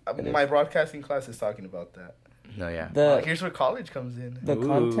dying. My broadcasting class is talking about that. No, yeah. Here's where college comes in. The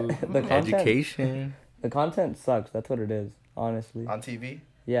content, education. The content sucks. That's what it is, honestly. On TV?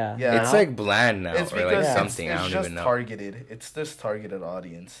 Yeah. It's like bland now, it's or like something. It's I don't just even know. targeted. It's just targeted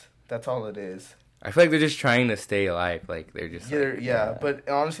audience. That's all it is. I feel like they're just trying to stay alive. Like they're just. Yeah. But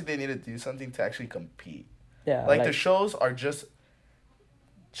honestly, they need to do something to actually compete. Yeah. Like the shows are just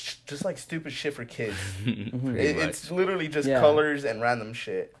like stupid shit for kids. It's literally just colors and random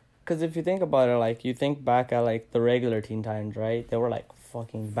shit. Because if you think about it, like, you think back at, like, the regular Teen Titans, right? They were, like,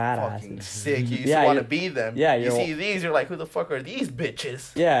 fucking badass. Fucking sick. You used to want to be them. Yeah. You see these, you're like, who the fuck are these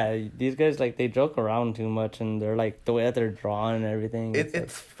bitches? Yeah, these guys, like, they joke around too much, and they're, like, the way that they're drawn and everything.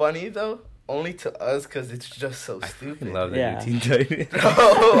 It's funny, though. Only to us, because it's just so stupid. I love that new Teen Titans.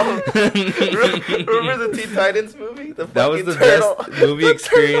 Remember the Teen Titans movie? That was the best movie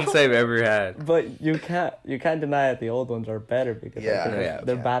experience I've ever had. But you can't deny that the old ones are better because they're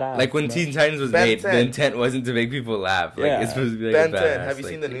badass. Like when Teen Titans was made, the intent wasn't to make people laugh. Like it's supposed to be like Ben 10. Have you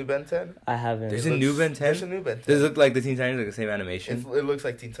seen the new Ben 10? I haven't. There's a new Ben 10? There's a new Ben 10. Does it look like the Teen Titans, like the same animation? It looks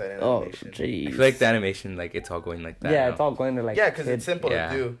like Teen Titans animation. Oh, jeez. I feel like the animation, like it's all going like that. Yeah, it's all going to like. Yeah, because it's simple to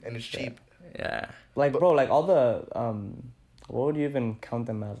do and it's cheap. Yeah. Like, bro, like all the what would you even count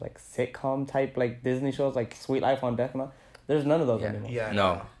them as? Like sitcom type, like Disney shows, like Sweet Life on Deck and all. There's none of those anymore. Yeah.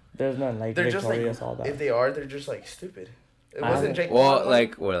 No. There's none. Like they're Victorious, just like, all that. if they are, they're just like stupid. It wasn't Jake. Well,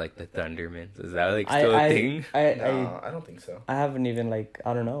 like the Thundermans. Is that like still a thing? No, I don't think so. I haven't even I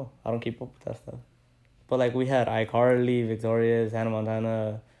don't know. I don't keep up with that stuff. But like we had iCarly, Victorious, Hannah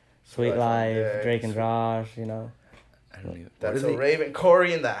Montana, Sweet Life, Drake and Josh. You know. I don't even. That's a Raven.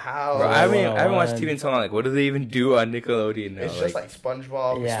 Corey in the house. Bro, I haven't watched TV in so long. Like, what do they even do on Nickelodeon now? It's just like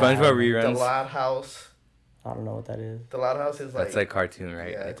SpongeBob. Yeah. SpongeBob reruns. The Loud House. I don't know what that is. The Loud House is like. That's like cartoon,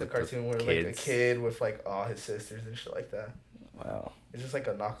 right? Yeah, like it's a cartoon where like a kid with like all his sisters and shit like that. Wow. It's just like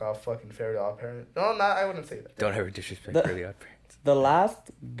a knockoff fucking Fairly Odd Parent. No, I wouldn't say that. Don't ever disrespect Fairly Odd Parents. The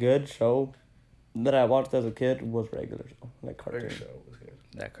last good show that I watched as a kid was regular show, like cartoon. Regular show was good.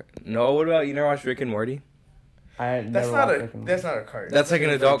 No, what about you never watched Rick and Morty? That's not a cartoon. That's like an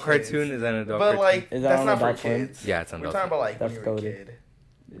adult cartoon. Is that an adult cartoon? But like is that's not for kids. Yeah, it's an adult. adult. We're talking about like that's when you were a kid.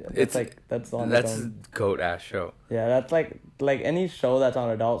 Yeah, that's a goat ass show. Yeah, that's like any show that's on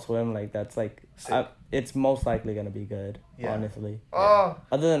Adult Swim, like that's like it's most likely gonna be good. Yeah. Honestly. Oh.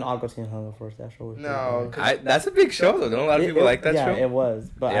 Other than Aqua Teen Hunger Force, that show was that's a big show though. Don't a lot of people like that show? Yeah, it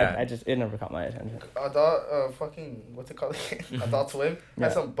was, but it never caught my attention. Adult what's it called? Adult Swim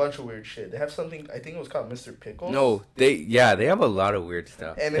has some bunch of weird shit. They have something I think it was called Mr. Pickles. No, they have a lot of weird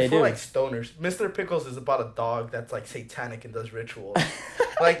stuff. And it's for like stoners. Mr. Pickles is about a dog that's like satanic and does rituals.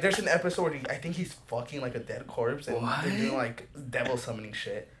 Like there's an episode where I think he's fucking like a dead corpse and they're doing like devil summoning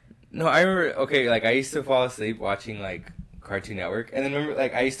shit. No, I remember. Okay, like I used to fall asleep watching like Cartoon Network, and then remember,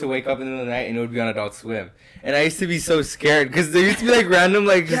 like I used to wake up in the middle of the night and it would be on Adult Swim, and I used to be so scared because there used to be like random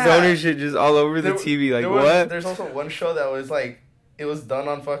like stoner shit just all over the TV. Like what? There's also one show that was like it was done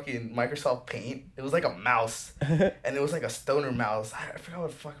on fucking Microsoft Paint. It was like a mouse, and it was like a stoner mouse. I forgot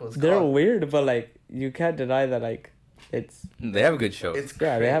what the fuck it was called. They're weird, but like you can't deny that like they have good shows.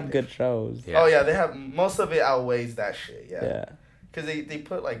 They have good shows. Yeah. Oh yeah, they have most of it outweighs that shit. Yeah. Because they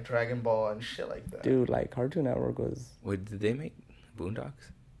put, like, Dragon Ball and shit like that. Dude, like, Cartoon Network was... Wait, did they make Boondocks?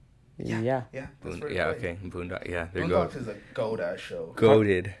 Yeah. Yeah, okay. Boondock, yeah. Boondocks is a goat-ass show.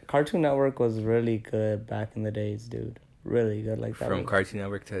 Goated. Cartoon Network was really good back in the days, dude. Really good like that. From Cartoon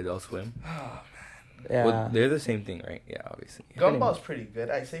Network to Adult Swim? Oh, man. Yeah. Well, they're the same thing, right? Yeah, obviously. Yeah. Gumball's pretty good.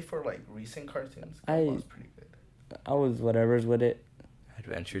 I say for, like, recent cartoons, Gumball's pretty good. I was whatever's with it.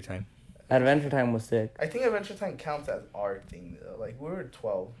 Adventure Time. Adventure Time was sick. I think Adventure Time counts as our thing, though. Like, we were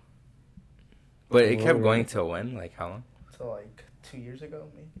 12. But it kept going till when? Like, how long? Till, like, 2 years ago,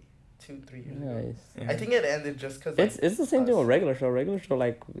 maybe. 2-3 years ago. Yeah. I think it ended just because, like, it's the same thing with regular show. Regular show,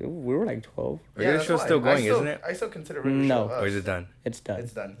 like, we were, like, 12. Regular show's still going, isn't it? I still consider regular show us. Or is it done? It's done.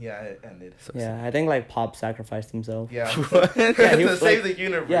 It's done. Yeah, it ended. Yeah, I think, like, Pop sacrificed himself. Yeah. To save the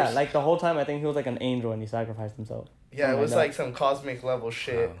universe. Yeah, like, the whole time, I think he was, like, an angel and he sacrificed himself. Yeah, it was, like, some cosmic level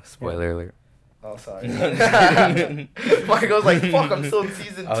shit. Oh, spoiler alert. Oh, sorry. Michael's like, fuck, I'm still in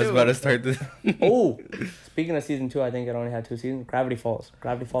season 2. I was about to start this. Oh, speaking of season 2, I think it only had 2 seasons. Gravity Falls.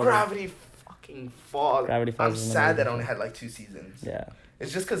 Gravity fucking Falls. I'm sad that it only had like 2 seasons. Yeah.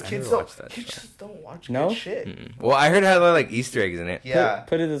 It's just because kids just don't watch good shit. Mm-mm. Well, I heard it had a lot of like Easter eggs in it. Yeah.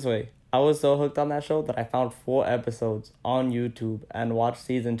 Put it this way. I was so hooked on that show that I found 4 episodes on YouTube and watched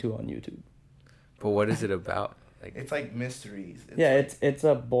season 2 on YouTube. But what is it about? Like, it's like mysteries. It's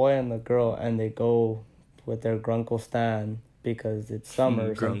a boy and a girl, and they go with their grunkle Stan because it's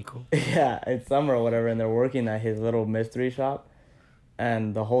summer. Grunkle. Yeah, it's summer or whatever, and they're working at his little mystery shop.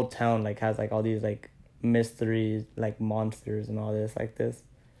 and the whole town like has like all these like mysteries, like monsters and all this like this,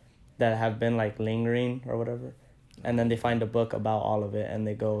 that have been like lingering or whatever, and then they find a book about all of it and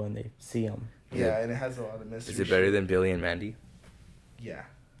they go and they see them. Yeah, and it has a lot of mystery. Is it better than Billy and Mandy? Yeah.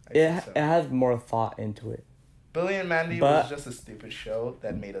 It has more thought into it. Billy and Mandy was just a stupid show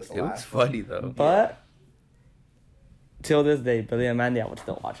that made us laugh. It was funny though. But till this day, Billy and Mandy, I would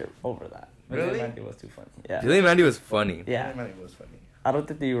still watch it over that. Billy Really? and Mandy was too funny. Yeah. Billy and Mandy was funny. Yeah. Billy and Mandy was funny. I don't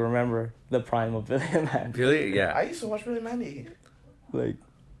think that you remember the prime of Billy and Mandy. Billy, yeah. I used to watch Billy and Mandy. Like,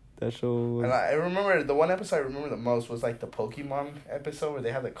 that show was... And I remember, the one episode I remember the most was like the Pokemon episode where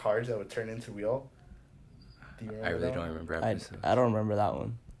they had the cards that would turn into real. Do you remember I really that don't one? remember I episodes. don't remember that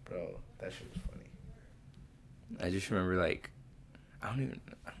one. Bro, that shit was funny. I just remember like, I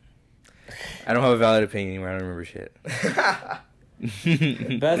don't have a valid opinion anymore. I don't remember shit.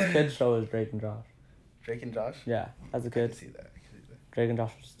 Best kid show is Drake and Josh. Drake and Josh? Yeah, as a I can kid, see that. I can see that. Drake and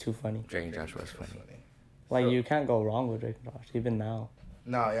Josh was too funny. Drake and Josh was funny. Like, So- you can't go wrong with Drake and Josh, even now.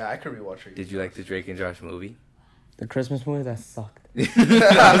 No, yeah, I could rewatch it. Did you like the Drake and Josh movie? The Christmas movie, that sucked. I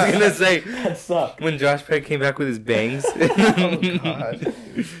was gonna say That sucked. when Josh Peck came back with his bangs. Oh, God.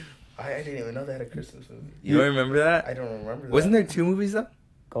 I didn't even know they had a Christmas movie. You don't remember that? I don't remember that. Wasn't there 2 movies though?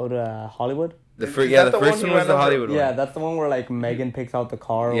 Go to Hollywood? The Is first, that yeah, the the first one one he was ran the over? Hollywood one. Yeah, that's the one where, like, Megan picks out the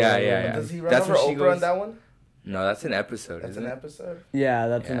car. or Yeah, whatever. yeah, yeah. Does he run That's over when she Oprah goes- in that one? No, that's an episode. That's isn't an it? episode? Yeah,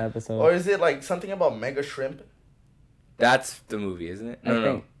 that's an Yeah. episode. Or is it like something about Mega Shrimp? That's the movie, isn't it? No, I no,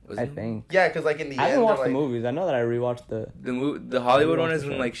 think. no. Was I it? think. Yeah, because like in the I end, haven't watched they're the like, movies. I know that I rewatched the... The Hollywood I one watched is the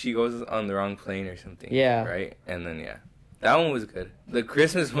when show. like she goes on the wrong plane or something. Yeah. Right, and then yeah, that one was good. The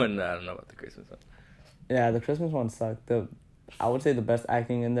Christmas one, I don't know about the Christmas one. Yeah, the Christmas one sucked. I would say the best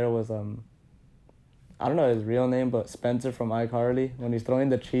acting in there was I don't know his real name, but Spencer from iCarly when he's throwing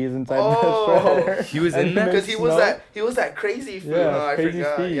the cheese inside Oh. the shredder. He was And in that? because he was Snow. that crazy food. Yeah, Huh? I Crazy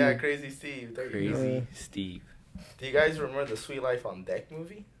forgot. Steve. Yeah, Crazy Steve. There you go. Crazy Steve. Do you guys remember the Sweet Life on Deck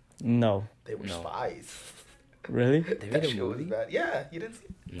movie? No, They were No. spies. really? They That made a shit was movie? bad. Yeah, you didn't see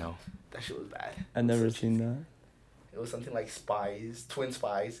it? No. That shit was bad. I never seen that. It was something like spies, twin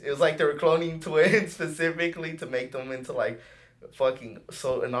spies. It was like they were cloning twins specifically to make them into like fucking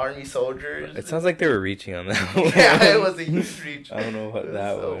an army soldiers. It sounds like they were reaching on that one. Yeah, it was a huge reach. I don't know what It was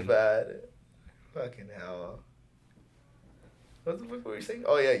that so one. bad. Fucking hell. What the fuck were we saying?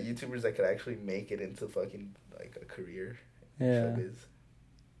 Oh yeah, YouTubers that could actually make it into fucking like a career. in Yeah. showbiz.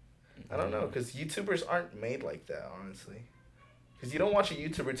 I don't know, because YouTubers aren't made like that, honestly. Because you don't watch a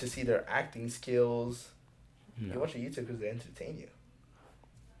YouTuber to see their acting skills. You No. watch a YouTuber because they entertain you.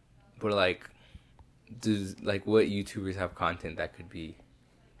 But like, what YouTubers have content that could be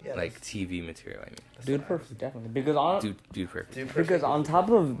Yeah, like TV material? I mean, that's Dude what Perfect, definitely. Because dude, perfect. Dude because Perfect on is- top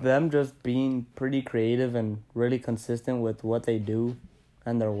of them just being pretty creative and really consistent with what they do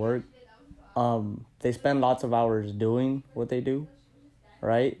and their work, they spend lots of hours doing what they do,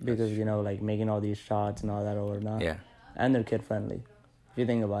 right? Because, you know, like making all these shots and all that or whatnot. Yeah. And they're kid friendly, if you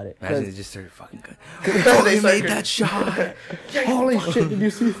think about it. Imagine they just started fucking good. They made start- that shot. Holy shit, did you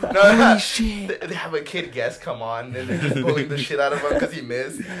see that? No, Holy shit. They have a kid guest come on and they're just bullying the shit out of him because he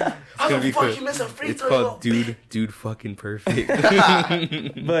missed. How gonna the be fuck cool. you miss a free It's throw? called you little dude fucking perfect.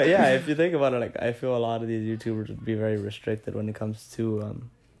 But yeah, if you think about it, like I feel a lot of these YouTubers would be very restricted when it comes to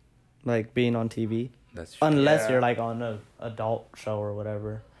like being on TV, That's true. unless Yeah. you're like on a adult show or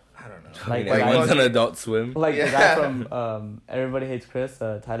whatever. I don't know. Like, Like, everyone's like- on Adult Swim. Like the Yeah. guy from Everybody Hates Chris,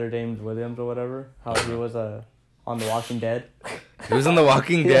 Tyler James Williams or whatever. How he was on The Walking Dead. He was on The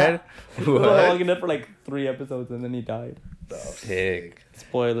Walking Yeah. Dead. He was on What? The Walking Dead for like 3 episodes and then he died. Sick.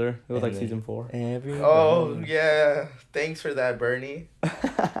 Spoiler, it was And like then- season 4. Oh, yeah. Thanks for that, Bernie.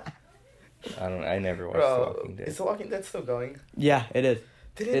 I never watched The Bro, Walking Dead. is The Walking Dead still going? Yeah, it is.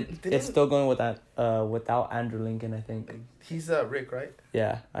 Didn't It's still going with that without Andrew Lincoln, I think. He's Rick, right?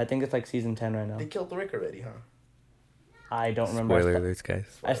 Yeah, I think it's like season 10 right now. They killed Rick already, huh? I don't remember. Spoiler alerts, guys.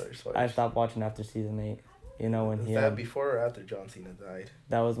 I Spoilers. stopped watching after season 8. You know when Was he that before or after John Cena died?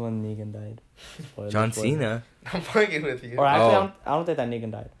 that was when Negan died. Spoiler, John spoiler. Cena. I'm fucking with you. Or actually, Oh. I don't think that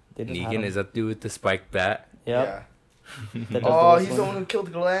Negan died. They just had Negan him. is that dude with the spiked bat? Yep. Yeah. That does Oh, the he's the whistling. one who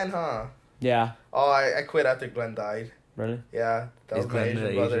killed Glenn, huh? Yeah. Oh, I quit after Glenn died. Really? Yeah, that Is was my Glenn the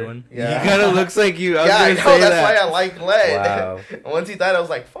Asian brother. Asian one? Yeah. He kind of looks like you. I was Yeah, I gonna know. say That's that. why I like Glenn. Wow. And once he died, I was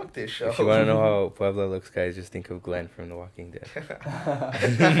like, "Fuck this show." If you want to know how Puebla looks, guys, just think of Glenn from The Walking Dead.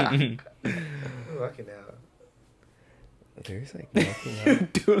 Fucking hell. There's like nothing else.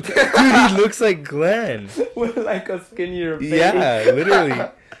 Dude, Dude, he looks like Glenn. with like a skinnier face. Yeah, literally.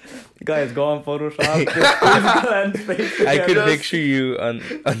 Guys, go on Photoshop. Just Glenn's face I could again. picture you on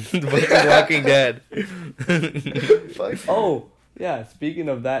the fucking Walking Dead. Fuck. Oh, Yeah, speaking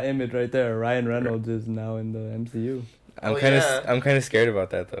of that image right there, Ryan Reynolds is now in the MCU. I'm Oh, kind of yeah. I'm kind of scared about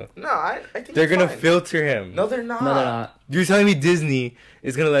that though. No, I think They're it's gonna fine. filter him. No, they're not. No, they're not. You're telling me Disney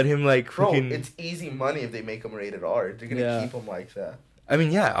is gonna let him like Bro, freaking? it's easy money if they make him rated R. They're gonna Yeah. keep him like that. I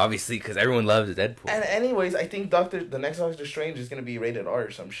mean, yeah, obviously, because everyone loves Deadpool. And anyways, I think the next Doctor Strange is gonna be rated R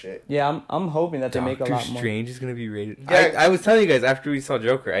or some shit. Yeah, I'm hoping that they make a Doctor lot more. Strange is gonna be rated. Yeah. I was telling you guys after we saw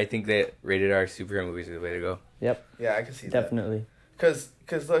Joker, I think that rated R superhero movies are the way to go. Yep, Yeah, I can see definitely. that.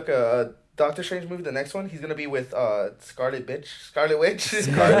 Cause look, Doctor Strange movie, the next one, he's gonna be with Scarlet Witch.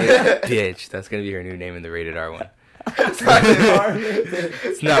 Scarlet Bitch. That's gonna be her new name in the rated R one. Scarlet.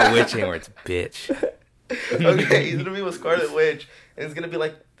 It's not witch anymore. It's bitch. Okay, he's gonna be with Scarlet Witch, and it's gonna be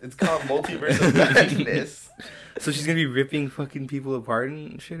like it's called Multiverse of Madness. So she's gonna be ripping fucking people apart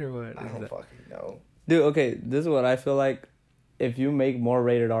and shit, or what? I Is don't that- fucking know. Dude, okay, this is what I feel like. If you make more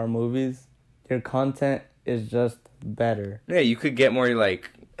rated R movies, your content is just better. Yeah, you could get more like.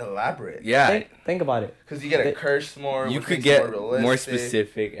 Elaborate. Yeah, Think about it. Because you get They- to curse more. you which could makes get it more realistic.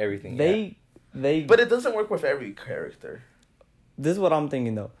 specific. Everything. yeah. They But it doesn't work with every character. this is what I'm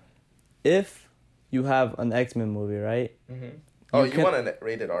thinking though. If you have an X-Men movie, right? Mm-hmm. Oh, you can- want a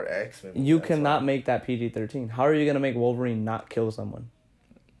rated R X-Men? You that's cannot fine. make that PG-13. How are you gonna make Wolverine not kill someone?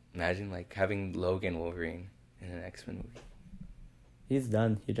 Imagine like having Logan Wolverine in an X-Men movie. He's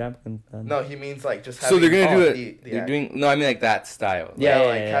done. Hugh Jackman's done. No, he means like just. So they're having gonna do all it. the They're act- doing no. I mean like that style. Yeah, like,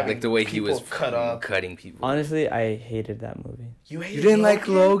 yeah, yeah. having Like the way he was people cut up. cutting people. Honestly, I hated that movie. You hated You didn't like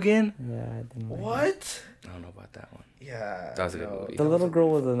Logan? Yeah, I didn't like it. What? I don't know about that one. Yeah. That was a good no, movie. The that little a girl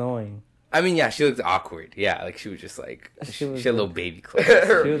good was annoying. I mean, yeah, she looked awkward. Yeah, like she was just like She she, was had little like- baby clothes.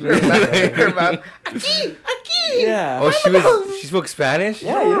 her, She was her really mouth, bad. her mouth. Aquí, aquí. Yeah. Oh, she spoke Spanish.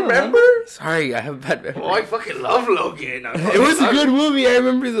 Yeah, You you don't remember? Sorry, I have bad memory. Oh, I fucking love Logan. It was a good movie. I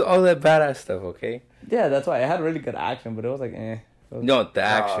remember all that badass stuff. Okay. Yeah, that's why it had really good action, but it was like eh. It was- No, the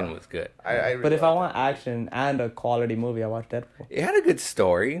action was good. I really But if I love want action and a quality movie, I watch Deadpool. It had a good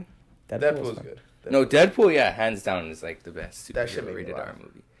story. that. Deadpool Deadpool was fun. good. No, Deadpool, yeah, hands down is like the best That shit superhero made me rated laugh. R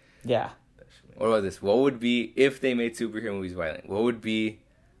movie. Yeah. That shit made What about this? What would be if they made superhero movies violent? What would be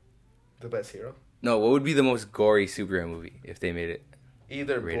the best hero. what would be the most gory superhero movie if they made it?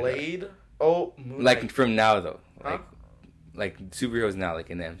 Either Rated R. Blade. Oh, Moon Like Knight. from now though, Huh? like superheroes now, like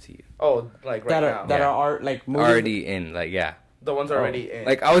in the MCU, Oh, like right that now. are that Yeah. are art like movies. already in like yeah. The ones already in.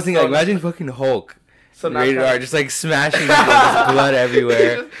 Like I was thinking, So like, imagine fucking Hulk, So not rated kinda- R, just like smashing people, just blood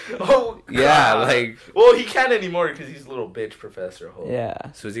everywhere. Oh, Yeah, God. like Well, he can't anymore because he's a little bitch, Professor Hulk. Yeah.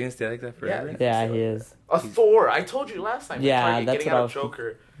 so is he gonna stay like that forever? Yeah, he is. A Thor. I told you last time. Yeah, Target that's getting what I out was-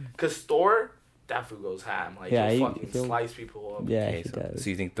 Joker. Because Thor, that fool goes ham. Like, Yeah, he'll he- fucking he'll- slice people up. Yeah, Okay, he does. so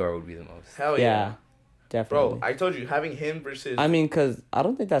you think Thor would be the most? Hell Yeah, yeah. definitely. Bro, I told you, having him versus... I mean, cause I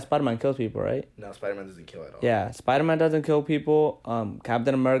don't think that Spider-Man kills people, right? No, Spider-Man doesn't kill at all. Yeah, Spider-Man doesn't kill people.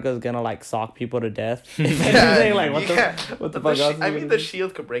 Captain America's gonna like sock people to death. If Yeah, anything, like what yeah. the But fuck else? I is mean, he the gonna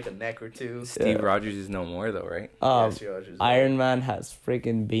shield could break a neck or two. Steve Yeah. Rogers is no more though, right? do? Yes, Rogers. Iron Man has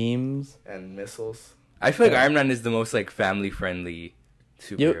freaking beams. And missiles. I feel like Yeah. Iron Man is the most like family friendly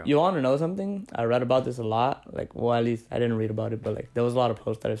superhero. You want to know something? I read about this a lot. Like, well, at least I didn't read about it, but like there was a lot of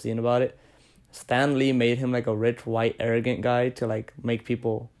posts that I've seen about it. Stan Lee made him like a rich, white, arrogant guy to like make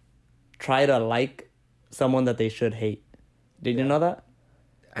people try to like someone that they should hate. Did you Yeah. know that?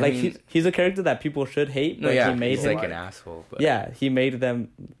 I Like mean, he's a character that people should hate, no, but yeah, he made he's him. like an asshole, but Yeah, he made them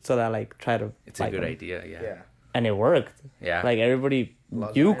so that like try to. it's a like good him. idea. Yeah, Yeah. And it worked. yeah. Like everybody,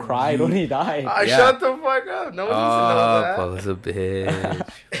 Loves you Iron Man. cried when he died. Ah, Yeah. shut the fuck up. No one needs to know Oh, that. Paula's a bitch.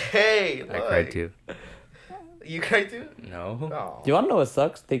 Hey, I look. cried too. You cried too? No, Oh. Do you want to know what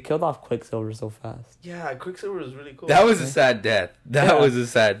sucks? They killed off Quicksilver so fast. Yeah, Quicksilver was really cool. that was a sad death. That Yeah. was a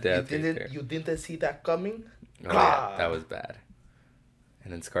sad you death. Right there. didn't see that coming? Oh, yeah, that was bad.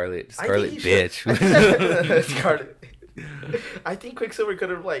 And then Scarlet I think he bitch. should- Scarlet. I think Quicksilver could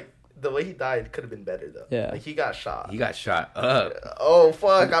have like the way he died could have been better though. Yeah. Like he got shot. he got shot up, Oh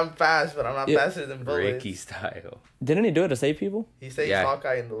fuck! I'm fast, but I'm not Yeah. faster than bullets. Ricky style. Didn't he do it to save people? He saved Yeah.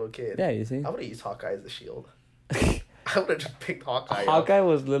 Hawkeye and the little kid. Yeah, you see. I would have used Hawkeye as the shield. I would have just picked Hawkeye. Hawkeye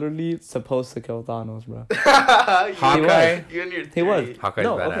was literally supposed to kill Thanos, bro. Hawkeye? You and your He was. theory. Hawkeye's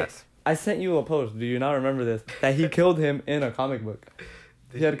No, badass. okay. I sent you a post. Do you not remember this? That he killed him in a comic book.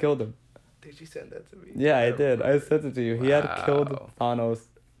 He had killed him. Did you send that to me? Yeah, I don't did. I remember. sent it to you. He had killed Wow. Thanos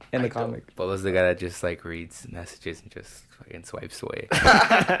in the I don't- comic. Bolo's the guy that just like reads messages and just fucking swipes away.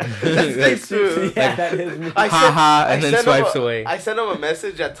 That's true. Yeah, that is me. I Ha ha, I and then sent swipes him away. I sent him a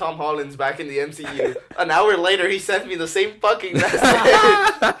message at Tom Holland's back in the MCU. An hour later, he sent me the same fucking message.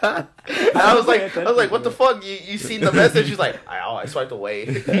 And I was like, what the fuck? You seen the message? He's like, I swiped away.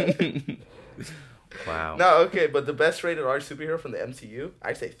 Wow. No, okay, but the best rated R superhero from the MCU,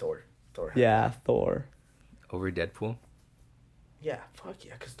 I'd say Thor. Thor. Yeah, Thor. Over Deadpool? Yeah, fuck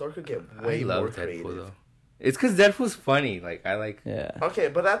yeah, because Thor could get I way love more Deadpool, creative. though. It's because Deadpool's funny. Like, I like... Yeah. Okay,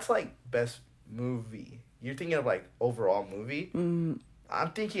 but that's like best movie. You're thinking of like overall movie.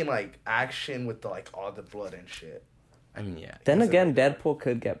 I'm thinking like action with the like all the blood and shit. I mean, yeah. Then again, Deadpool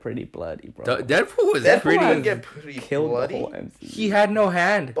could get pretty bloody, bro. Deadpool was Deadpool pretty... could get pretty Killed bloody, the whole MCU. He had no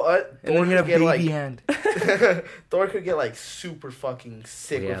hand. but And Thor then he had a could get baby like hand. Thor could get like super fucking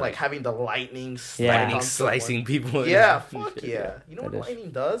sick Yeah, with like like- having the lightning. Yeah. slide Lightning on someone. slicing people. Yeah, fuck yeah. You know That what is-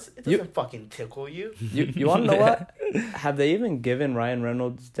 lightning does? It You- doesn't fucking tickle you. You want to know what? Have they even given Ryan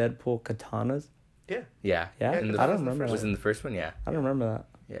Reynolds Deadpool katanas? Yeah. Yeah? In the- I don't remember Was that. in the first one? Yeah. I don't remember that.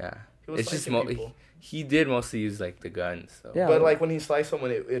 Yeah. He was It's just... slicing people. He did mostly use, like, the guns, so... Yeah. But like when he sliced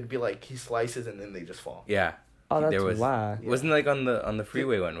someone, it'd be like he slices and then they just fall. Yeah. Oh, that's There was- whack. Yeah. Wasn't it, like, on the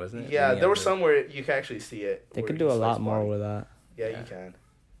freeway one, wasn't it? Yeah, Then he there had was the- some where you can actually see it. They where could he do a sliced lot more body. with that. Yeah, Yeah. you can.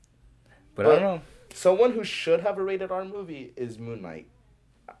 But I don't know. Someone who should have a rated R movie is Moon Knight.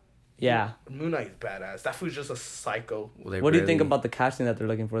 Yeah. Moon Knight's badass. That fool's just a psycho. Well, they What do you think really- about the casting that they're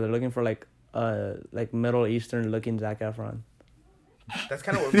looking for? They're looking for like Middle Eastern looking Zac Efron. That's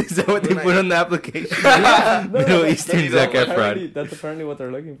kind of what. Is that what they Moon put Knight- on the application? No, Middle that's- Eastern that's Zac apparently- Efron. That's apparently what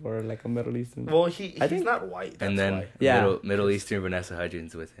they're looking for, like a Middle Eastern. Well, I he's think- not white. That's And then why. Yeah. Middle Eastern Vanessa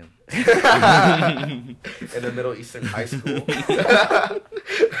Hudgens with him. In the Middle Eastern high school.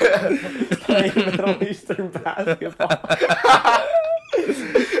 Playing Middle Eastern basketball.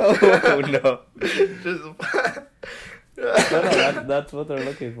 Oh no! Just- No, that's what they're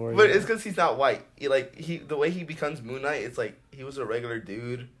looking for. But yeah. it's because he's not white. The way he becomes Moon Knight, it's like he was a regular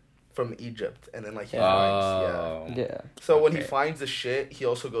dude from Egypt, and then like he finds, yeah. Yeah. So when he Okay. finds the shit, he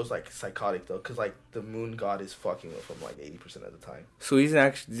also goes like psychotic though, because like the moon god is fucking with him like 80% of the time. So he's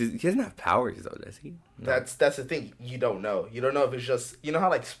actually he doesn't have powers though, does he? No. That's the thing. You don't know. You don't know if it's just how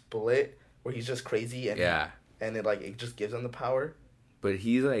like Split, where he's just crazy and Yeah, and it just gives him the power. but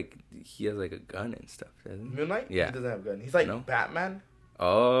he has like a gun and stuff, doesn't he? Moon Knight, Yeah. he doesn't have a gun. He's like No? Batman.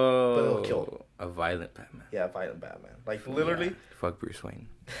 Oh, But he'll kill. a violent Batman. Yeah, violent Batman. Like literally. Yeah. Fuck Bruce Wayne.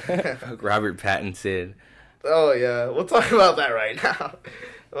 Fuck Robert Pattinson. Oh yeah, we'll talk about that right now.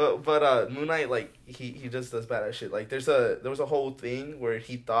 But Moon Knight, like he just does badass shit. Like there was a whole thing where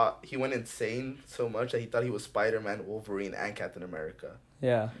he thought he went insane so much that he thought he was Spider-Man, Wolverine, and Captain America.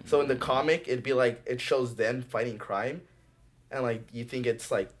 Yeah. So in the comic, it'd be like it shows them fighting crime, and like you think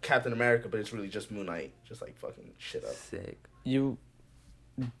it's like Captain America, but it's really just Moon Knight, just like fucking shit up. Sick.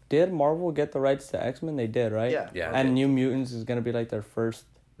 Did Marvel get the rights to X-Men? They did, right? Yeah. Yeah. And New Mutants is gonna be like their first.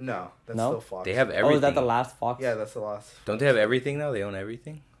 No, that's No? still Fox. They have everything. Oh, is that the last Fox? Yeah, that's the last. Don't they have everything now? They own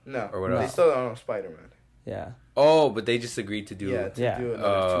everything. No, Or what they else? still don't know Spider-Man. Yeah. Oh, but they just agreed to do. Yeah, to Yeah. do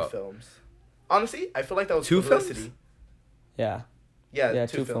another 2 films. Honestly, I feel like that was 2 films? publicity. Yeah. Yeah, Yeah.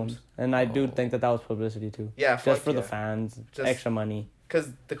 2 Two films. films. And I do Oh. think that was publicity too. Yeah, Just for the yeah. fans, Just- extra money. Because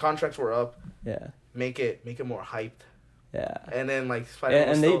the contracts were up, Yeah. make it more hyped, Yeah. and then like Spider-Man. And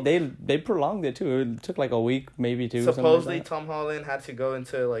was they, still, they prolonged it too. It took like a week, maybe two. something supposedly like that. Tom Holland had to go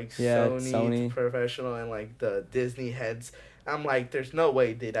into like Yeah, Sony Sony. Professional and like the Disney heads. I'm like, there's no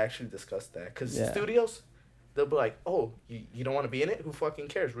way they'd actually discuss that because Yeah. studios, they'll be like, oh, you don't want to be in it? Who fucking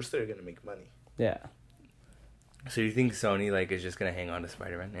cares? We're still gonna make money. Yeah. So you think Sony like is just gonna hang on to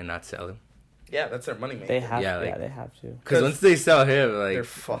Spider-Man and not sell him? Yeah, that's their money maker. They have. Yeah, Yeah, like- they have to. Because 'Cause once they sell him, like They're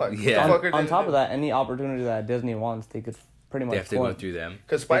fucked. Yeah. The fucker On didn't top do- of that, any opportunity that Disney wants, they could pretty much. they have to go point. through them.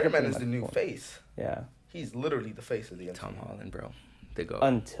 Because They Spider-Man could is the pretty new much face. Yeah. He's literally the face of the MCU. Tom Holland, bro. They go.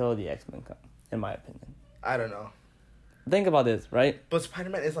 Until the X-Men come, in my opinion. I don't know. Think about this, right? But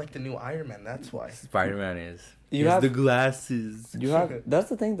Spider-Man is like the new Iron Man. That's why. Spider-Man is. You He has have- the glasses. You have. That's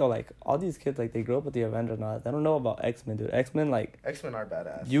the thing though. Like all these kids, like they grew up with the Avengers. Now they don't know about X-Men, dude. X-Men, like X-Men are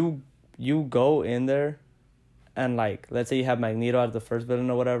badass. you go in there, and like let's say you have Magneto as the first villain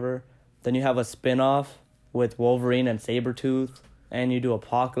or whatever, then you have a spin-off with Wolverine and Sabretooth, and you do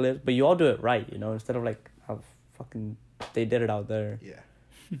Apocalypse, but you all do it right, instead of like how fucking they did it out there. Yeah.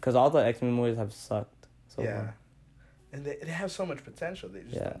 Because all the X-Men movies have sucked so Yeah. far. And they have so much potential. They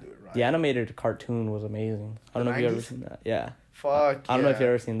just Yeah. don't do it right. The animated cartoon was amazing. I don't The know if you ever 90s? seen that. Yeah. Fuck. I don't know if you yeah.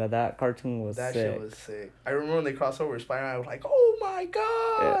 ever seen that. That cartoon was That sick. shit was sick. I remember when they crossed over with Spider-Man, I was like, oh my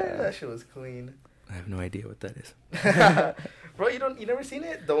god. Yeah. That shit was clean. I have no idea what that is. Bro, you never seen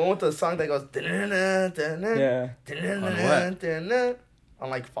it? The one with the song that goes Yeah. on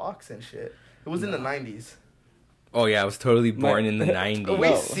like Fox and shit. It was in the 90s. Oh yeah, I was totally born in the '90s.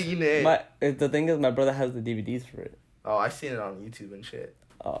 We've No. seen it. The thing is, my brother has the DVDs for it. Oh, I seen it on YouTube and shit.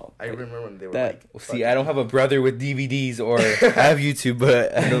 Oh. I remember when they were That- like. Well, see, I don't have a brother with DVDs or I have YouTube,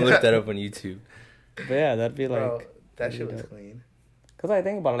 but I don't look that up on YouTube. But yeah, that'd be like. Bro, that shit really was dope. clean. Cause I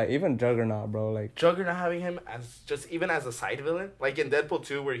think about it, like even Juggernaut, bro. Like, Juggernaut having him as even as a side villain, like in Deadpool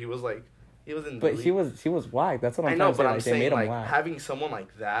 2, where he was in. but he was whack. That's what I'm I know, trying but to say. I'm Like, they saying made him like whack. having someone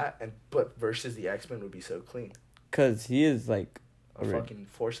like that but versus the X-Men would be so clean. Cause he is like A fucking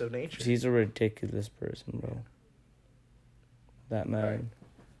force of nature. he's a ridiculous person, bro. That man, Right.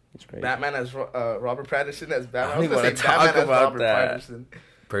 he's crazy. Batman as Robert Pattinson as Batman. I don't even was gonna wanna say talk Batman as about Robert that. Pattinson.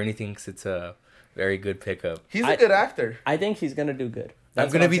 Bernie thinks it's a very good pickup. He's I- a good actor. I think he's gonna do good. I'm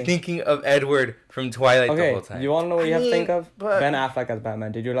That's gonna what be thinking of Edward from Twilight the Okay, whole time. you want to know what you I have to think mean, of? but- Ben Affleck as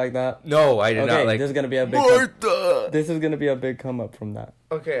Batman. Did you like that? No, I did Okay, not like. this is gonna be a big. Martha! This is gonna be a big come up from that.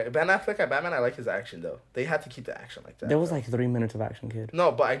 Okay, Ben Affleck at Batman. I like his action though. They had to keep the action like that. There was bro. like 3 minutes of action, kid.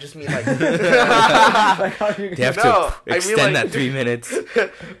 No, but I just mean like. Like, how you? They have No, to I mean, extend like- that 3 minutes.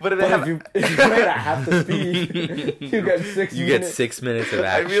 But if they But have, if you made it at half the speed, you get 6 You minutes. get 6 minutes of I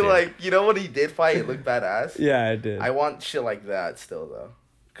action. mean, like, you know when he did fight, it looked badass. Yeah, I did. I want shit like that still though.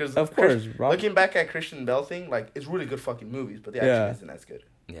 Because Of course, Rob- looking back at Christian Bale thing, like it's really good fucking movies, but the action Yeah. isn't as good.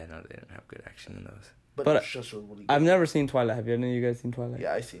 Yeah, no, they didn't have good action in those. But But it's just really good. I've never seen Twilight. Have you? Any of you guys seen Twilight?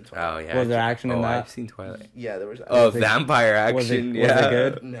 Yeah, I seen Oh Twilight. yeah. Was there action in oh, that? I've seen Twilight. Yeah, there was. Oh, Was it- vampire was it- action. was it yeah.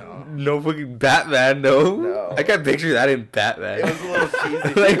 good? No. No fucking Batman. No. No. I can't picture that in Batman. It was a little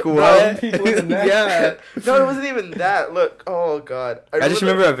cheesy. like Bro, what? people in the neck. yeah. No, it wasn't even that. Look, oh god. I just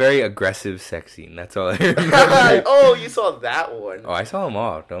remember a very aggressive sex scene. That's all I remember. Oh, you saw that one. Oh, I saw them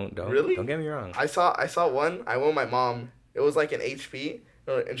all. Don't Really? Don't get me wrong. I saw one. I went with my mom. It was like an HP,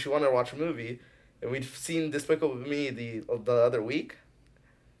 and she wanted to watch a movie, and we'd seen Despicable Me the other week.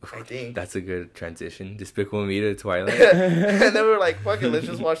 I think. That's a good transition. Despicable Me to Twilight. And then we were like, fuck it, let's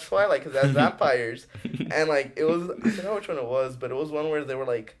just watch Twilight because that's vampires. And like, it was, I forgot which one it was, but it was one where they were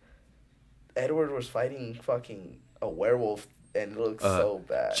like, Edward was fighting fucking a werewolf and it looked so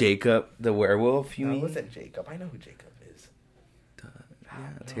bad. Jacob the werewolf. You No, it mean? wasn't Jacob. I know who Jacob is. Yeah,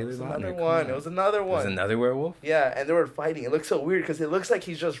 No, Taylor it was Lautner, another come one. on. It was another It was one. another werewolf. Yeah, and they were fighting. It looks so weird because it looks like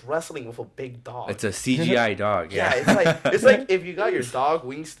he's just wrestling with a big dog. It's a CGI dog. yeah, Yeah. it's like if you got your dog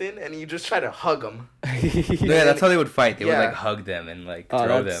Winston and you just try to hug him. Yeah, that's how they would fight. They would Yeah. like hug them and like Oh,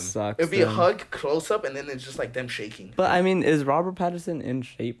 throw that them. sucks. It'd be a then. hug close up, and then it's just like them shaking. But I mean, is Robert Pattinson in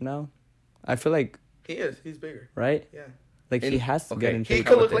shape now? I feel like, He is. He's bigger. right? Yeah. Like he In- has to okay. get in He shape.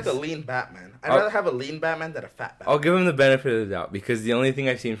 could about look like a this? lean Batman. I'd I'll- rather have a lean Batman than a fat Batman. I'll give him the benefit of the doubt because the only thing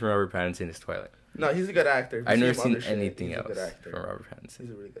I've seen from Robert Pattinson is Twilight. No, he's a good actor. I've You never see him seen other shit, anything he's a else good actor. from Robert Pattinson. He's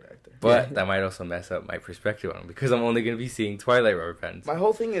a really good actor. But Yeah. that might also mess up my perspective on him because I'm only going to be seeing Twilight Robert Pattinson. My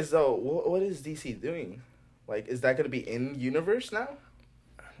whole thing is though, what is DC doing? Like, is that going to be in universe now?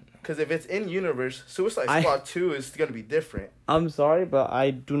 Because if it's in universe, Suicide Squad 2 is going to be different. I'm sorry, but I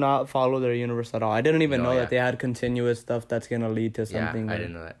do not follow their universe at all. I didn't even No, know yeah. that they had continuous stuff that's gonna lead to Yeah, something. I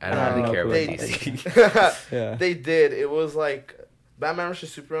didn't know that. I I don't have really no care clue. about DC. Yeah. They did. It was like Batman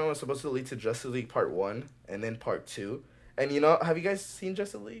vs Superman was supposed to lead to Justice League Part 1 and then Part 2. And you know, have you guys seen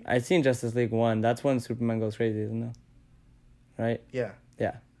Justice League? I've seen Justice League 1. That's when Superman goes crazy, isn't it? Right? Yeah.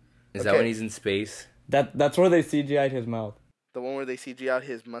 Yeah. Is that Okay. when he's in space? That's where they CGI'd his mouth. The one where they CG out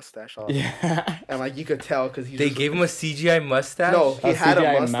his mustache off. Yeah. And like you could tell because he's They just- gave him a CGI mustache? No, he A had a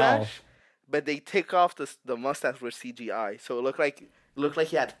CGI mustache, mouth. but they take off the mustache with CGI, so it looked like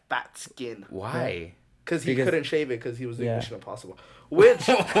he had fat skin. Why? Because he Because- couldn't shave it because he was doing Yeah. Mission Impossible. Which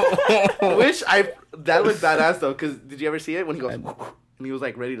that looked badass though. Because did you ever see it when he goes and he was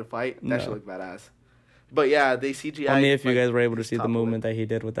like ready to fight? That No. should look badass. But yeah, they CGI. Only if you like, guys were able to see the top movement that he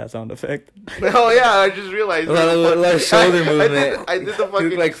did with that sound effect. Oh yeah, I just realized. A lot of shoulder movement. I did the He fucking.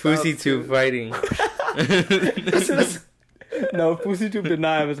 looked like style, Fousey too. Tube fighting. No, Pussy Tube did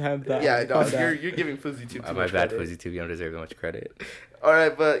not have his hand that. Yeah, no, on that. you're giving Fousey too My much bad, credit. Fousey Tube. You don't deserve that much credit. All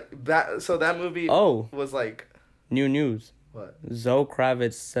right, but that movie Oh, was like new news. what? Zoe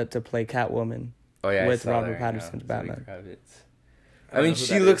Kravitz set to play Catwoman. Oh yeah, With I saw Robert that right Pattinson's now. Batman. Zoe Kravitz. I I don't mean, know who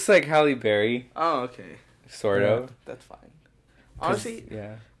she that looks is. like Halle Berry, Oh, okay, sort Yeah. of. that's fine. 'Cause- Honestly,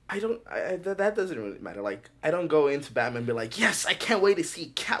 yeah. I don't. That doesn't really matter. Like, I don't go into Batman and be like, yes, I can't wait to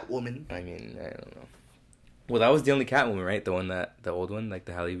see Catwoman. I mean, I don't know. Well, that was the only Catwoman, right? The old one, like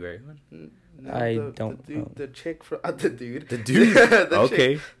the Halle Berry one. No, I the don't dude, know. the chick from the dude. The dude?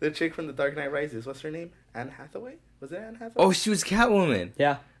 Okay. The chick from The Dark Knight Rises. What's her name? Anne Hathaway. Was it Anne Hathaway? Oh, she was Catwoman.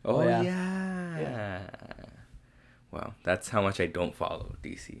 Yeah. Oh, yeah. yeah. Wow, that's how much I don't follow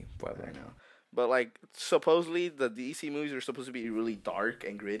DC. I know. But like, supposedly the DC movies are supposed to be really dark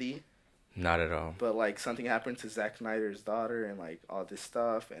and gritty. Not at all. But like, something happened to Zack Snyder's daughter and like all this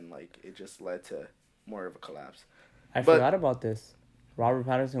stuff, and like it just led to more of a collapse. I forgot about this. Robert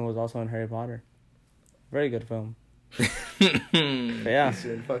Pattinson was also in Harry Potter. Very good film. Yeah. He's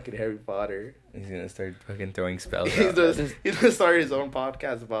doing fucking Harry Potter. He's gonna start fucking throwing spells He's out. gonna start his own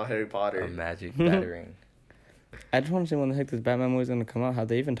podcast about Harry Potter. A magic battering. I just want to see when the heck this Batman movie is gonna come out. Have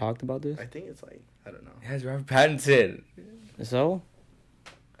they even talked about this? I think it's like, I don't know. It has Robert Pattinson. So?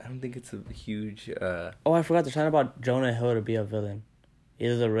 I don't think it's a huge. Oh, I forgot. They're talking about Jonah Hill to be a villain.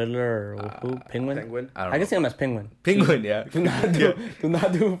 Either the Riddler or who? Penguin? Penguin. I don't I know. can see him as Penguin. Penguin, yeah. Do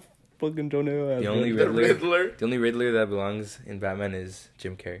not do fucking Jonah Hill as The only The Riddler. Riddler. The only Riddler that belongs in Batman is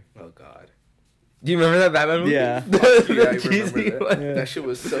Jim Carrey. Oh God. Do you remember that Batman movie? Yeah. Yeah, I cheesy remember that. one. Yeah. That shit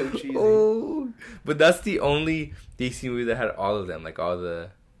was so cheesy. Oh, but that's the only DC movie that had all of them, like all the,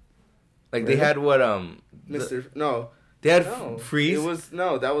 like they Really? had what They had no. Freeze. It was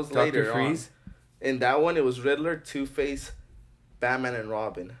that was Dr. later Freeze. on. In that one, it was Riddler, Two-Face, Batman, and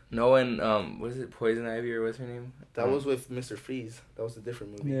Robin. No one, what is it, Poison Ivy or what's her name? That was with Mr. Freeze. That was a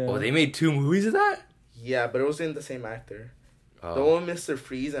different movie. Yeah. Oh, they made 2 movies of that. Yeah, but it was in the same actor. Oh. The one with Mr.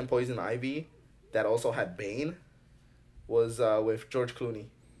 Freeze and Poison Ivy that also had Bane was with George Clooney.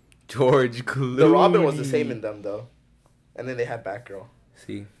 George Clooney. The Robin was the same in them though, and then they had Batgirl.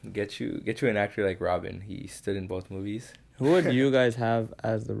 See, get you an actor like Robin. He stood in both movies. Who would you guys have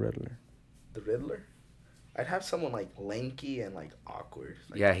as the Riddler? The Riddler. I'd have someone like lanky and like awkward.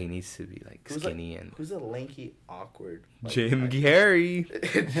 Like, Yeah, he needs to be like Who's skinny and. Who's a lanky awkward? Like, Jim Carrey.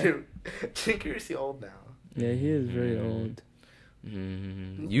 Jim Carrey's old now. Yeah, he is very old.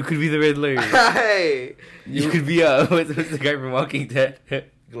 You could be the Riddler. Hey, You could be what's the guy from Walking Dead?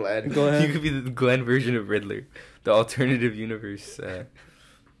 Glenn. Go ahead. You could be the Glenn version of Riddler, the alternative universe.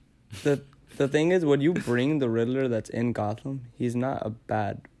 The thing is, when you bring the Riddler that's in Gotham, he's not a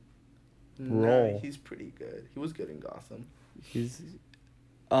bad. Roll. He's pretty good. He was good in Gotham. He's,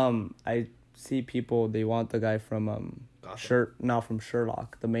 I see people, they want the guy from Gotham. from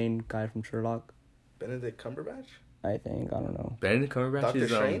Sherlock, the main guy from Sherlock. Benedict Cumberbatch. I think, I don't know. Benedict Cumberbatch Doctor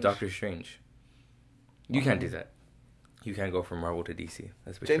is Strange? Doctor Strange. You can't do that. You can't go from Marvel to DC.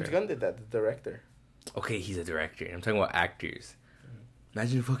 That's James fair. Gunn did that. The director. Okay, he's a director. I'm talking about actors.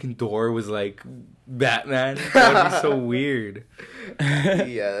 Imagine if fucking Thor was like Batman. That would be so weird.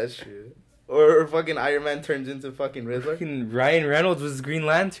 Yeah, that's true. Or fucking Iron Man turns into fucking Riddler. Fucking Ryan Reynolds was Green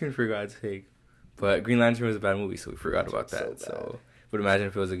Lantern, for God's sake. But Green Lantern was a bad movie, so we forgot about So that. bad. So, but imagine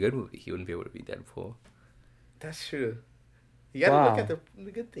if it was a good movie, he wouldn't be able to be Deadpool. That's true. You gotta Wow. look at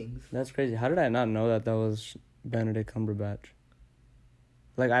the good things. That's crazy. How did I not know that was Benedict Cumberbatch?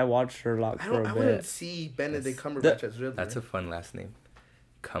 Like, I watched Sherlock for I a wouldn't bit. see Benedict That's- Cumberbatch as Riddler. That's a fun last name.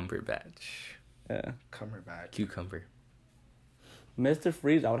 Cumberbatch. Yeah. Cumberbatch. Cucumber. Mr.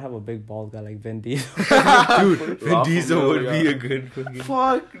 Freeze, I would have a big bald guy like Vin Diesel. Dude, Vin Raw Diesel would familiar. be a good fucking...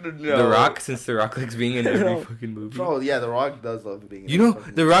 Fuck no. The Rock, since The Rock likes being in every No. fucking movie. Bro, yeah, The Rock does love being. You know,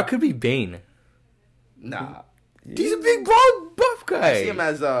 The Rock could be Bane. Nah. He's a big, bald, buff guy. I see him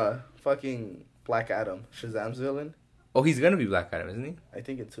as fucking Black Adam, Shazam's villain. Oh, he's gonna be Black Adam, isn't he? I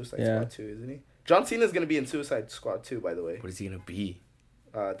think in Suicide Yeah. Squad 2, isn't he? John Cena's gonna be in Suicide Squad 2, by the way. What is he gonna be?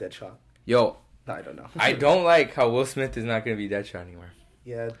 Deadshot. Yo, No, I don't know. I don't like how Will Smith is not gonna be Deadshot anymore.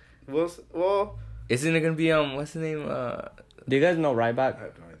 Yeah. Well, Isn't it gonna be what's his name? Do you guys know I Ryback?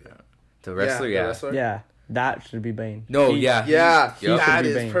 have no idea. The wrestler. the Yeah. wrestler? Yeah, that should be Bane. No, He- yeah. Yeah, Yup. that Should be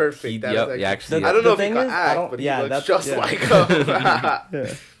is Bane. perfect. He- That yup, is yeah, actually, I don't know the if he thing can is, I don't- act, but yeah, he looks that's- just yeah. like him.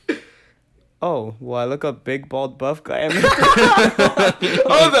 Yeah. Oh, well, I look up big bald buff guy. Hold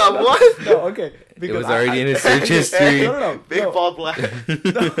on, what? No, okay. It was already in his search history. No. Big no. bald black.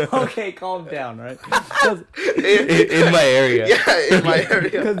 Okay, calm down, right? Because in my area. Yeah, in my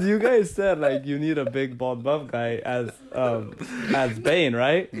area. you guys said like you need a big bald buff guy as Bane,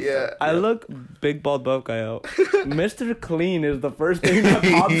 right? Yeah. I look big bald buff guy out. Mr. Clean is the first thing that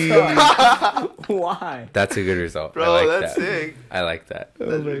pops up. Why? That's a good result. Bro, I like that's that. sick. I like that.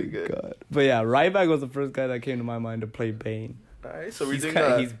 That's really good. God. But yeah, Ryback was the first guy that came to my mind to play Bane. Alright, so we're He's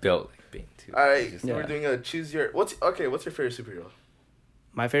doing he's built like Bane too. Alright, so Yeah. we're doing a choose your what's your favorite superhero?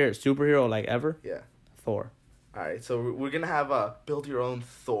 My favorite superhero like ever? Yeah. Thor. Alright, so we're gonna have a build your own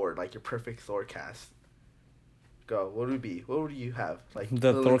Thor, like your perfect Thor cast. Go. What would it be? What would you have? Like The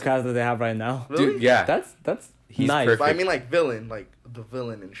villain Thor to- cast that they have right now. Really? Dude, yeah. That's He's nice. perfect. But I mean like villain, like the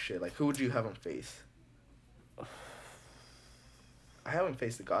villain and shit. Like who would you have him face? I haven't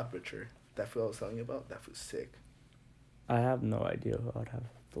faced the God Butcher. That fool I was telling you about. That fool's sick. I have no idea who I'd have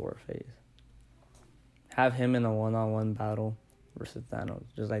Thor face. Have him in a one-on-one battle versus Thanos,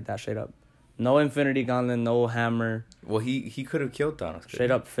 just like that, straight up. No Infinity Gauntlet, no hammer, Well, he could have killed Thanos. couldn't straight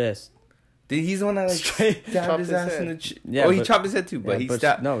he? up fist. He's the one that like Straight- stabbed Chopped his his ass in head. the. Yeah, Oh, he but- chopped his head too, but Yeah, he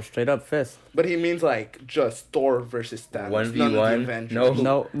stabbed. no, straight up fist. But he means like just Thor versus Thanos.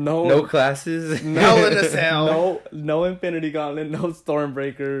 1v1. No classes. Hell in a Cell. No Infinity Gauntlet. No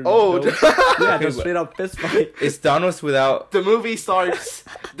Stormbreaker. Oh, yeah, just straight up fist fight. It's Thanos without. The movie starts.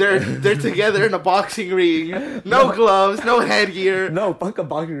 They're together in a boxing ring. No gloves. No headgear. No, fuck a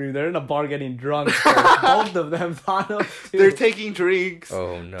boxing ring. They're in a bar getting drunk. Both of them. Thanos too. They're taking drinks.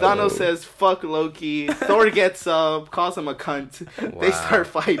 Oh no. Thanos says fuck Loki. Thor gets up, calls him a cunt. Wow. They start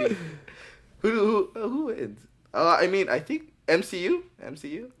fighting. Who wins? I mean, I think MCU.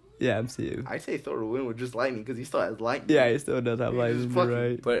 Yeah, MCU. I say Thor will win with just lightning because he still has lightning. Yeah, he still does have lightning. just You're fucking-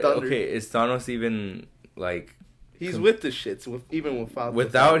 right. But Thunder. okay, is Thanos even like He's with the shits. Even without.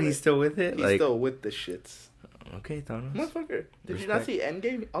 without? He's still with it. He's Like still with the shits. okay, Thanos. Motherfucker, did you not see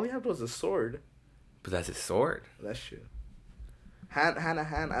Endgame? All he had was a sword. But that's his sword. That's true. Hand.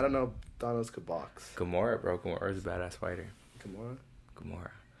 I don't know. If Thanos could box. Gamora, bro. Gamora's a badass fighter. Gamora.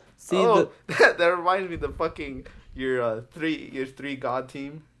 See that reminds me of the fucking your three god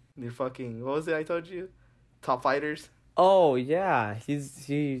team. Your fucking what was it I told you? Top fighters. Oh yeah,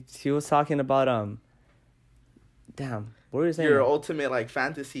 he was talking about Damn, what were you saying? Your ultimate like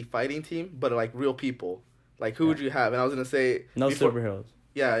fantasy fighting team, but like real people. Like who would you have? And I was gonna say no superheroes.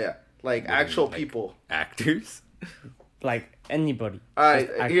 Yeah. Like actual like, people. Actors. Like anybody. All right,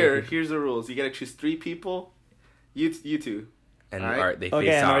 Just actual people. here's the rules. You gotta choose 3 people. You two. And Alright. are they face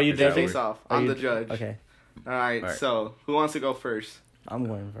Okay, and off? are you Is that judging? Face off. Are I'm you- the judge. Okay, All right. Alright. So who wants to go first? I'm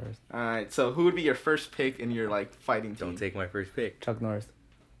going first. All right. So who would be your first pick in your like fighting team? Don't take my first pick. Chuck Norris.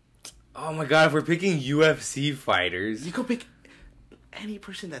 Oh my god, if we're picking UFC fighters. You could pick any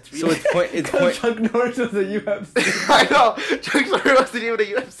person that's So real. it's point. Chuck Norris was a UFC. I know. Chuck Norris wasn't even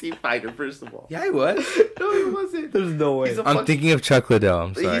a UFC fighter. First of all. Yeah, I was. No, he wasn't. There's no way. He's a I'm fuck- thinking of Chuck Liddell.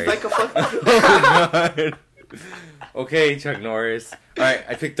 I'm sorry. He's like a fuck. Oh god. Okay, Chuck Norris. All right,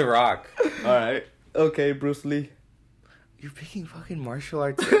 I picked The Rock. All right. Okay, Bruce Lee. You're picking fucking martial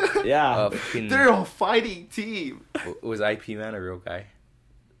arts. Yeah, Fucking, They're a fighting team. was IP Man a real guy?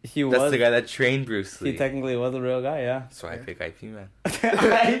 he That's was. the guy that trained Bruce Lee. He technically was a real guy. Yeah. So I pick IP Man.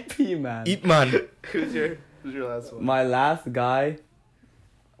 IP man. Eat man. Who's your last one? My last guy.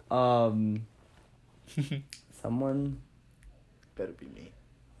 Someone. Better be me.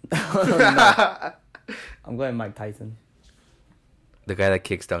 No, I'm going Mike Tyson. The guy that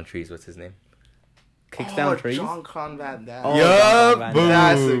kicks down trees. What's his name? Kicks down trees. John Con Van Damme. Oh, Yup, Van boom.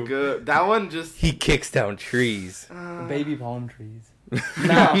 Damme. That's a good. That one just. He kicks down trees. Baby palm trees.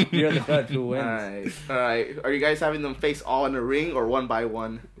 Now you're the judge. Who wins? Alright. Are you guys having them face all in a ring or one by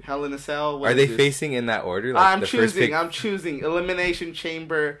one? Hell in a Cell. What Are is they this? facing in that order? I'm the first choosing. pick- I'm choosing. Elimination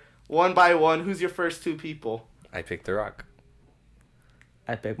Chamber. One by one. Who's your first 2 people? I picked The Rock.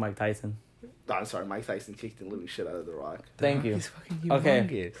 I pick Mike Tyson. Oh, I'm sorry. Mike Tyson kicked the living shit out of The Rock. Thank you. He's fucking Okay.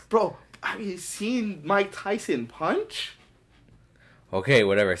 humongous. Bro, have you seen Mike Tyson punch? Okay,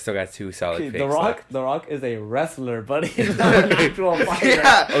 whatever. I still got 2 solid Okay, picks. The Rock is a wrestler, but he's not an actual fighter.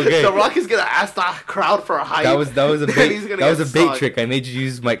 Yeah. Okay. The Rock is gonna ask the crowd for a hype. That was a Then bait. he's gonna That was a get bait sucked. trick. I made you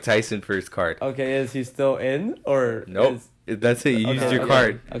use Mike Tyson for his card. Okay, is he still in or Nope. That's it. You Okay, used your okay.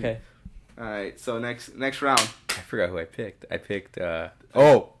 card. Okay. All right. So next round. I forgot who I picked. I picked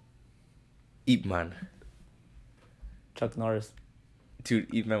Ip Man. Chuck Norris.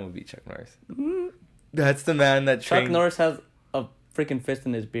 Dude, Ip Man would be Chuck Norris. That's the man that Chuck trained. Norris has a freaking fist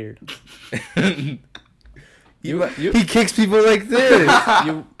in his beard. You- he kicks people like this.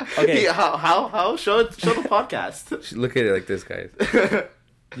 Okay. How? Show the podcast. Look at it like this, guys.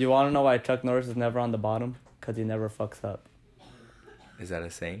 You want to know why Chuck Norris is never on the bottom? Because he never fucks up. Is that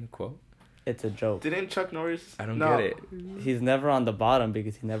a saying? Quote? It's a joke. Didn't Chuck Norris? I don't No. get it. He's never on the bottom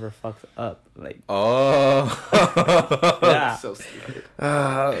because he never fucks up. Like, Oh. yeah. So stupid.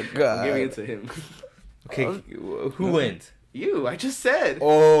 Oh I'm god. giving it to him. Okay, who wins? You. I just said.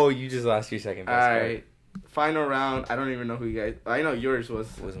 Oh, you just lost your second All best right. Final round. I don't even know who you guys. I know yours was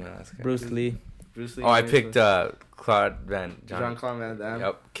card. What was my last card? Bruce Lee. Bruce Lee. Oh, I yours picked was Claude Van Jean-Claude Van Damme.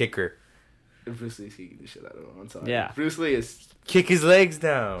 Yep, kicker. Bruce Lee's kicking the shit out of him. I'm sorry. Yeah. Bruce Lee is. Kick his legs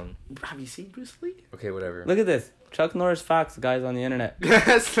down. Have you seen Bruce Lee? Okay, whatever. Look at this. Chuck Norris facts, guys, on the internet.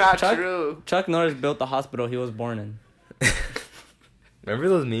 That's not Chuck- true. Chuck Norris built the hospital he was born in. Remember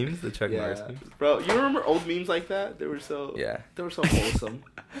those memes, the Chuck Norris Yeah, memes? bro. You remember old memes like that? They were so. Yeah. They were so wholesome.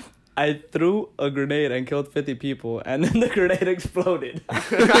 I threw a grenade and killed 50 people, and then the grenade exploded.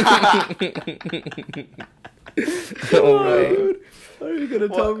 Alright. How are you gonna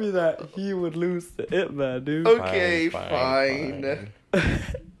What? tell me that he would lose to Ip Man, dude? Okay, Fine.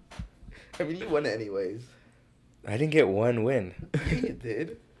 I mean, you won anyways. I didn't get one win. Yeah, you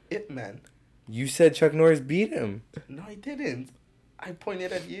did. It man. You said Chuck Norris beat him. No, I didn't. I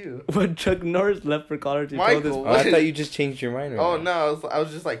pointed at you. When Chuck Norris left for college, he told his Oh, I thought you just changed your mind. Right Oh now. no, I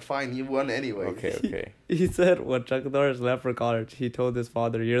was just like, fine, you won anyway. Okay. He said when Chuck Norris left for college, he told his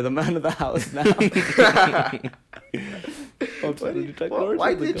father, "You're the man of the house now."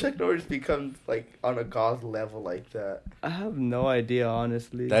 Why did Chuck Norris become like on a god level like that? I have no idea,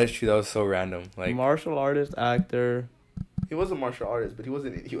 honestly. That is true. That was so random. Like Martial artist, actor. He was a martial artist, but he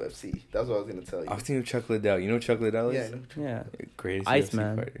wasn't in UFC. That's what I was gonna tell you. I was thinking of Chuck Liddell. You know who Chuck Liddell Yeah, is? I know. Yeah. Greatest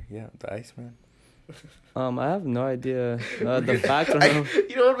Iceman. UFC fighter. Yeah, the Iceman. I have no idea. The facts are.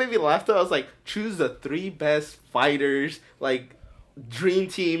 You know what made me laugh though? I was like, choose the 3 best fighters, like dream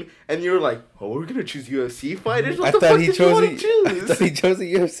team, and you were like, oh, we're gonna choose UFC fighters. What the fuck did you want to choose? I thought he chose a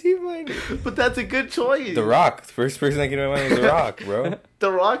UFC fighter. But that's a good choice. The Rock. The first person that came to my mind was The Rock, bro. The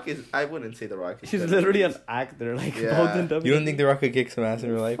Rock is. I wouldn't say The Rock is. He's better literally than an actor. Like Yeah. both in WWE. You don't think The Rock could kick some ass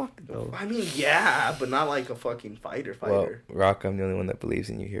in real life? Fuck though. I mean, yeah, but not like a fucking fighter. Well, Rock, I'm the only one that believes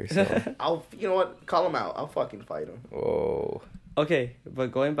in you here. So, You know what? Call him out. I'll fucking fight him. whoa. Okay,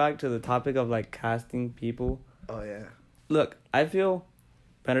 but going back to the topic of like casting people, Oh yeah. look, I feel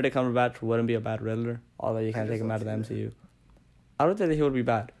Benedict Cumberbatch wouldn't be a bad Riddler, although you can't just take him out of the don't see MCU. I don't think that he would be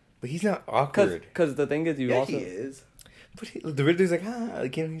bad. But he's not awkward. Because the thing is, He is. But the Riddler's like,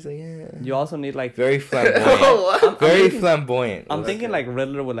 like, he's like, yeah. you also need like. Very flamboyant. Oh, Very thinking- flamboyant. I'm Like, thinking like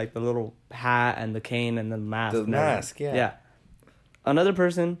Riddler with like the little hat and the cane and the mask. The and everything. mask, yeah. Yeah. Another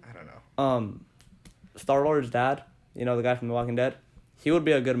person, I don't know. Star-Lord's dad, you know, the guy from The Walking Dead, he would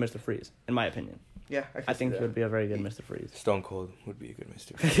be a good Mr. Freeze, in my opinion. Yeah, I think he would be a very good Mr. Freeze. Stone Cold would be a good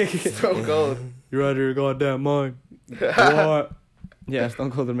Mr. Stone Cold. You're out of your goddamn mind. What? Yeah,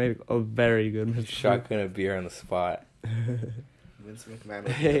 Stone Cold would make a very good Mr. Shotgun a beer on the spot. Vince McMahon would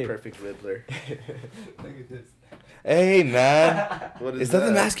be Hey. the perfect Riddler. Look at this. Hey, man. What Is that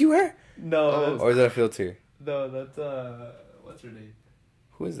the mask you wear? No, Oh. Or is that a filter? no, that's what's her name?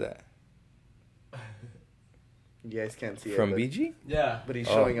 Who is that? You guys can't see From it. BG? Yeah. But he's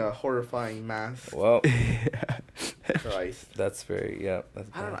Oh. showing a horrifying mask. Well, Christ. that's very, yeah. That's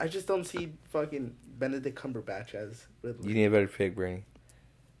I don't know. I just don't see fucking Benedict Cumberbatch as Riddler. You need a better pick, Bernie.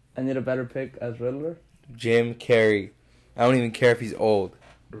 I need a better pick as Riddler. Jim Carrey. I don't even care if he's old.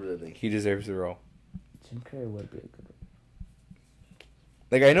 Really? He deserves the role. Jim Carrey would be a good Riddler.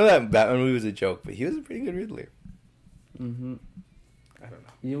 Like, I know that Batman movie was a joke, but he was a pretty good Riddler. Mm-hmm. I don't know.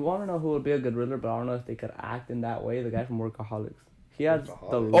 You want to know who would be a good Riddler, but I don't know if they could act in that way. The guy from Workaholics. He has the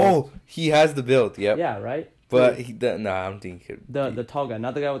Workaholics. look. Oh, he has the build, yep. Yeah, right? But, I don't think he could. The tall guy,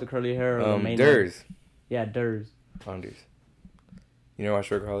 not the guy with the curly hair. Or the main one. Durs. Yeah, Durs. Anders. You never watch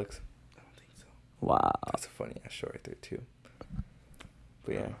Workaholics? I don't think so. Wow. That's a funny ass show right there, too.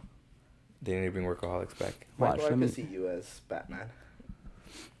 But yeah. They need to bring Workaholics back. Watch, Michael, I let me- could see you as Batman.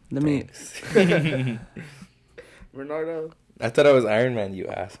 Let me. Thanks. Bernardo? I thought I was Iron Man, you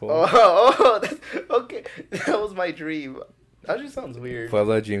asshole. That's, okay. That was my dream. That just sounds weird.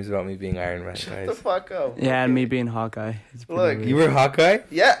 Pueblo dreams about me being Iron Man, Shut the guys. fuck up. Yeah, and okay? me being Hawkeye. It's pretty Look, weird. You were Hawkeye?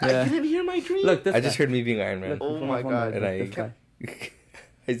 Yeah, Yeah. I didn't hear my dream. Look, this I just guy. heard me being Iron Man. Look, Oh this my one, God. And this I- guy.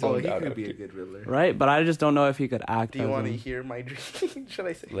 I Oh, zoned he out could be a after. good Riddler. Right, but I just don't know if he could act. Do you as want to him. hear my dream? Should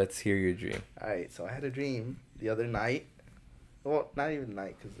I say? Let's hear your dream. Alright, so I had a dream the other night. Well, not even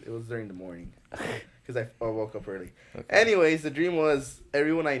night, because it was during the morning. Because I woke up early. Okay. Anyways, the dream was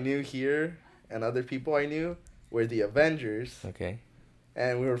everyone I knew here and other people I knew were the Avengers. Okay.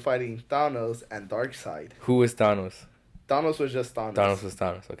 And we were fighting Thanos and Darkseid. Who was Thanos? Thanos was just Thanos. Thanos was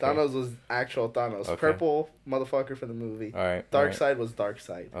Thanos. Okay. Thanos was actual Thanos. Okay. Purple motherfucker from the movie. All right. Darkseid was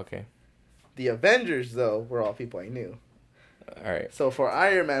Darkseid. Okay. The Avengers, though, were all people I knew. All right. So for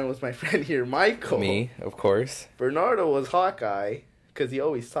Iron Man was my friend here, Michael. Me, of course. Bernardo was Hawkeye, because he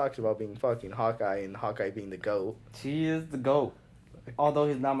always talks about being fucking Hawkeye and Hawkeye being the GOAT. He is the GOAT. Although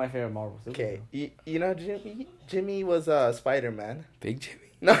he's not my favorite Marvel superhero. Okay, you know Jimmy? Jimmy was Spider-Man. Big Jimmy.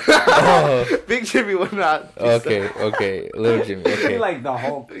 No, Oh. Big Jimmy was not. Okay. Little Jimmy. He's Okay. like the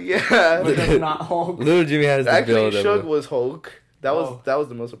Hulk. Yeah. But that's not Hulk. Little Jimmy has the Actually, build Shug of was Hulk. That Oh. was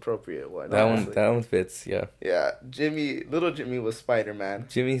the most appropriate one. that honestly. one fits. Yeah. Yeah, Little Jimmy was Spider-Man.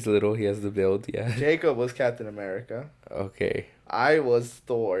 Jimmy's little. He has the build. Yeah. Jacob was Captain America. Okay. I was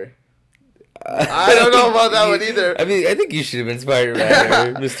Thor. I don't know about that one either. I mean, I think you should have been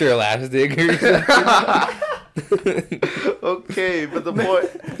Spider-Man or Mr. Elastic or something. Okay, but the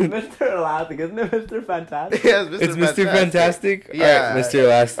point. Mr. Elastic, isn't it Mr. Fantastic? Yes, Mr. It's Mr. Fantastic? Yeah. Alright, Mr.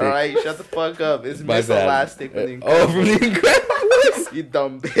 Elastic. All right, shut the fuck up. It's My Miss bad. Elastic from the Oh, from Incredibles. the Incredibles? You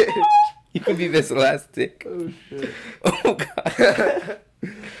dumb bitch. You can be Miss Elastic. Oh, shit. Oh, God.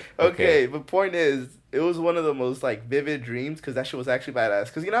 Okay, but point is, it was one of the most like vivid dreams because that shit was actually badass.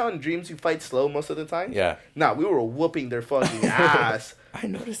 Because you know how in dreams you fight slow most of the time. Yeah. Nah, we were whooping their fucking ass. I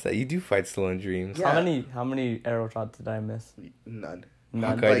noticed that you do fight slow in dreams. Yeah. How many arrow shots did I miss? None.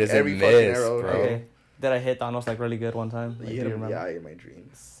 None. Okay, Like doesn't every miss, fucking arrow, bro. Okay. Did I hit Thanos like really good one time? Like, You do hit you him, remember? yeah, in my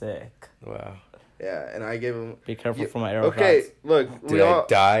dreams. Sick. Wow. Yeah, and I gave him. Be careful Yeah, for my arrow Okay, shots. look, Did we I all.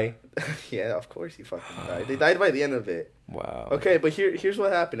 die? Yeah, of course he fucking died. They died by the end of it. Wow. Okay, but here's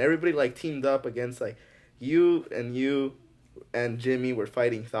what happened. Everybody like teamed up against like you and Jimmy were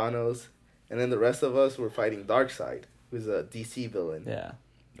fighting Thanos, and then the rest of us were fighting Darkseid, who's a DC villain. Yeah.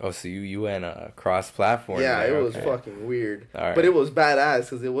 Oh, so you went cross-platform. Yeah, there, it was okay. fucking weird. All right. But it was badass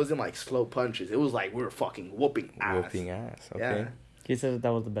because it wasn't like slow punches. It was like we were fucking whooping ass. Whooping ass. Okay. Yeah, He said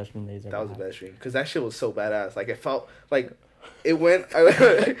that was the best dream that he's ever that was the had. best dream because that shit was so badass. Like it felt like it went.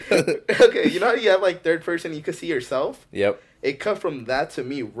 Okay, you know how you have like third person, you could see yourself. Yep. It cut from that to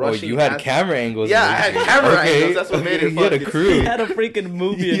me Oh, rushing. you had past- camera angles. Yeah, in I had this. camera Okay, angles. That's what made it You had a fucking- crew. He had a freaking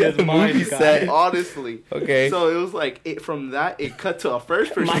movie in He had his a mind. movie guys. set. Honestly. Okay. So it was like from that it cut to a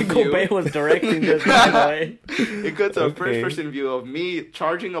first person Michael view. Bay was directing this, by the way. It cut to a Okay. first person view of me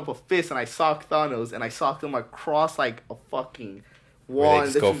charging up a fist and I socked Thanos and I socked him across like a fucking Where wall they and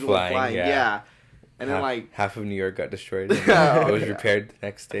just this go was flying, yeah. And then like half of New York got destroyed. And Yeah, it was yeah. repaired the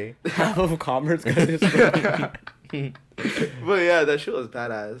next day. Half of commerce got destroyed. but yeah, that shit was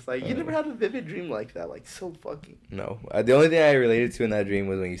badass. Like you never had a vivid dream like that, like so fucking No, the only thing I related to in that dream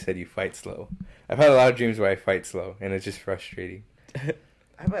was when you said you fight slow. I've had a lot of dreams where I fight slow, and it's just frustrating.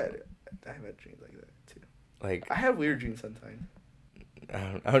 I've had dreams like that too. Like I have weird dreams sometimes.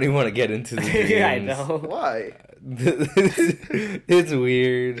 I don't even want to get into the dreams. Yeah, I know. Why? It's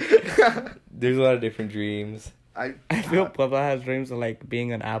weird. There's a lot of different dreams. I feel Papa has dreams of like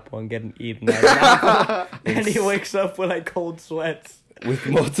being an apple and getting eaten as an apple. And he wakes up with like cold sweats. With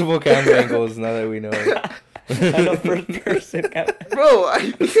multiple camera angles, now that we know. And a first person camera. Bro,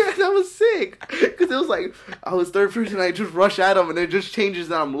 that was sick. Because it was like, I was third person, I just rush at him, and it just changes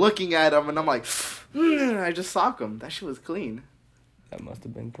that I'm looking at him, and I'm like, I just sock him. That shit was clean. That must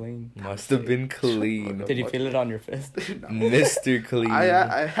have been clean. Must have been clean. Did you feel it on your fist? No. Mr. Clean. I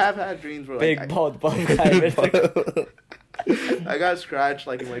have had dreams where like, Big bald buff guy. Mr. I got scratched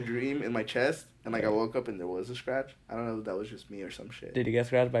like in my dream in my chest, and like I woke up and there was a scratch. I don't know if that was just me or some shit. Did you get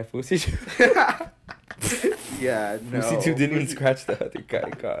scratched by Fusi? Yeah, no. Lucy 2 didn't even scratch the other guy.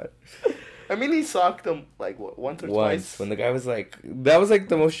 God. I mean, he socked him like what, once or Once twice. when the guy was like, that was like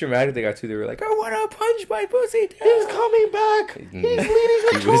the most dramatic they got to. They were like, I want to punch my pussy. He's coming back. He's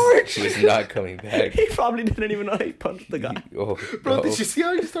leading a torch. He was not coming back. He probably didn't even know he punched the guy. Oh, Bro, no. did you see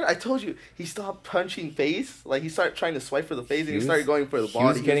how he started? I told you, he stopped punching face. Like, he started trying to swipe for the face, and he started going for the body.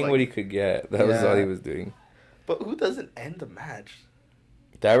 He was getting what he could get. That was all he Yeah. was doing. But who doesn't end the match?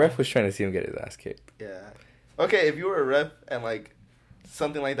 That ref was trying to see him get his ass kicked. Yeah. Okay, if you were a ref and, like,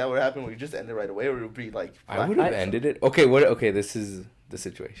 something like that would happen, would you just end it right away, or would it be, like... I would have ended it. Okay, okay, this is the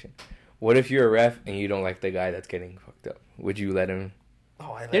situation. What if you're a ref and you don't like the guy that's getting fucked up? Would you let him?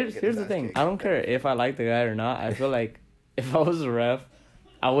 Oh, I like Here's getting the ass thing. kicked. I don't care if I like the guy or not. I feel like if I was a ref,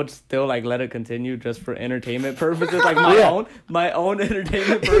 I would still like let it continue just for entertainment purposes, like my own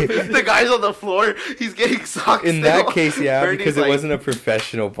entertainment purposes. The guy's on the floor. He's getting socked. In still. that case, yeah, Bernie's because it like- wasn't a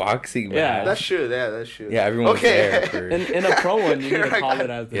professional boxing match. Yeah. That's true. Yeah, that's true. Yeah, everyone was there. For... In a pro one, you need to I call got- it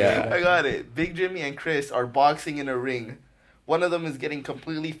as the Yeah. I got it. Big Jimmy and Chris are boxing in a ring. One of them is getting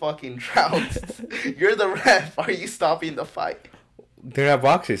completely fucking trounced. You're the ref. Are you stopping the fight? They're not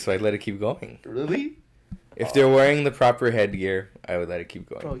boxers, so I'd let it keep going. Really? If they're wearing the proper headgear, I would let it keep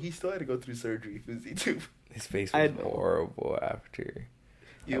going. Bro, he still had to go through surgery, Fuzi, too. His face I was know. horrible after.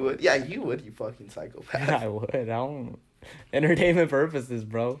 You would? Yeah, you would, you fucking psychopath. I would. I don't. Entertainment purposes,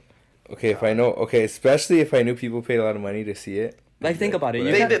 bro. Okay, if I know, especially if I knew people paid a lot of money to see it. Like, think about it.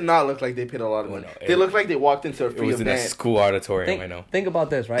 You They can't- did not look like they paid a lot of money. no, They it- looked like they walked into a It free was in a event. school auditorium, I know. Think about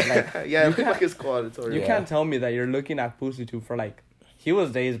this, right? Like, Yeah, it you looked can't- like a school auditorium. you Yeah. can't tell me that you're looking at Pussy 2 for like, he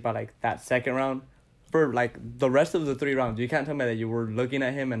was dazed by like that second round. For like the rest of the 3 rounds, you can't tell me that you were looking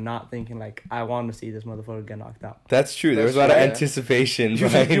at him and not thinking like, I want to see this motherfucker get knocked out. That's true. There That's was a lot of true, yeah. anticipation. You,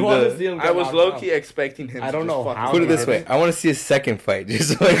 behind you want to the- see him get I was knocked low out. key expecting him. I to don't just know fucking how Put it he this did way: I want to see a second fight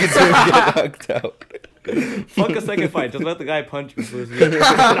just so I can see him get knocked out. Fuck a second fight. Just let the guy punch you, Pussy.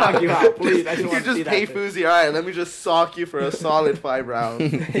 Knock you out, please. I just You want to see just pay that. Fuzi. All right, let me just sock you for a solid 5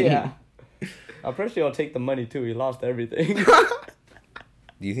 rounds. Yeah. I'm pretty sure I'll take the money too. He lost everything.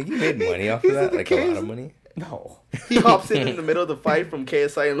 Do you think he made money off of Is that? that Like the a lot case? of money? No. He hops in the middle of the fight from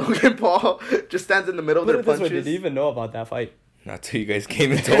KSI and Logan Paul. Just stands in the middle of Put their it this way, punches. did he even know about that fight? Not till you guys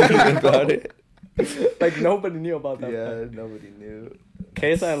came and told me about it. Like, nobody knew about that. Yeah, nobody knew.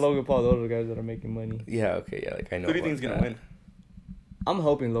 KSI and Logan Paul, those are the guys that are making money. Yeah, okay, yeah, like I know. Who do you think's about gonna that. win? I'm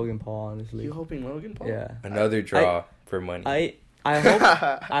hoping Logan Paul, honestly. You hoping Logan Paul? Yeah. Another draw for money.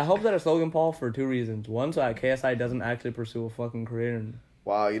 I hope that it's Logan Paul for two reasons. One, so that KSI doesn't actually pursue a fucking career in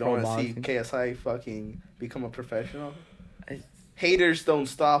Wow, you don't pro want to see boxing. KSI fucking become a professional? I- Haters don't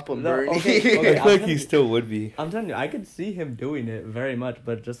stop him, No, Bernie. okay, I feel like he still would be. I'm telling you, I could see him doing it very much,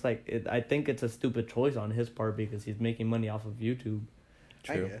 but just like I think it's a stupid choice on his part because he's making money off of YouTube.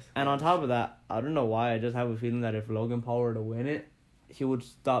 I True. guess. And on top of that, I don't know why, I just have a feeling that if Logan Paul were to win it, he would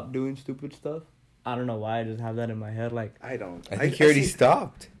stop doing stupid stuff. I don't know why, I just have that in my head. Like, I don't. I think he already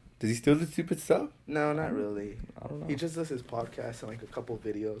stopped. Does he still do stupid stuff? No, not really. I don't know. He just does his podcast and like a couple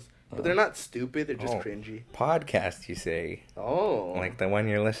videos, but Oh. they're not stupid. They're just Oh. cringy. Podcast, you say? Oh, Like the one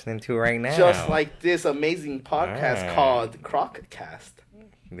you're listening to right now. just like this amazing podcast Ah. called Crocodcast.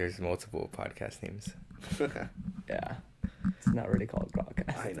 There's multiple podcast names. Yeah. It's not really called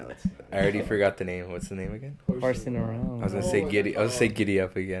Crocodile. I know it's. I already forgot the name. What's the name again? Horsing around. I was gonna say giddy. I was gonna say giddy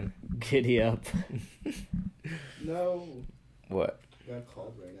up again. Giddy up. No, What? I got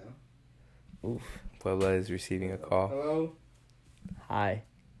called right now. Oof. Puebla is receiving a call. Hello, Hi.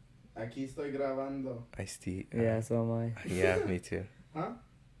 aquí estoy grabando. Iced tea. Yeah, so am I. Yeah, me too. Huh?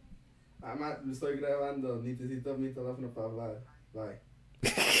 Estoy grabando. Necesito mi teléfono para hablar. Bye.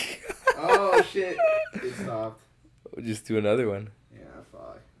 Oh shit! It stopped. We'll just do another one. Yeah,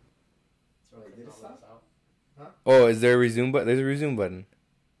 fuck. Wait, did it stop? Oh, is there a resume button? There's a resume button.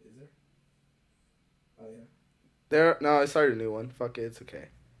 Is there? Oh yeah. There. No, I started a new one. Fuck it. It's okay.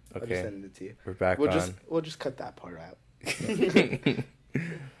 I'll just Okay, send it to you. we're back We'll on. just cut that part out. Okay.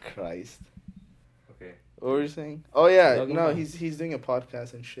 Christ. What were you saying? Oh yeah, Logan no, Paul. he's doing a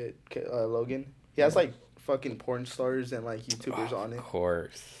podcast and shit. Logan. He has like fucking porn stars and like YouTubers on Of it.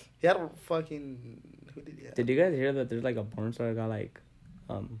 course. He had a fucking who did he have? Did you guys hear that there's like a porn star that got like,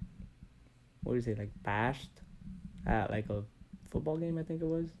 what do you say, like bashed at like a football game, I think it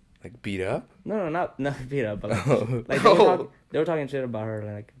was? Like beat up? No, not beat up, but like, Oh. like they were talking shit about her,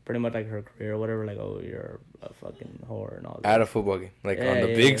 like pretty much like her career or whatever, like, oh, you're a fucking whore and all that. At a football game, like Yeah, on the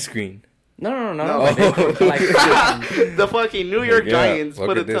yeah, big yeah. screen. No, No. like, The fucking New York Yeah, Giants look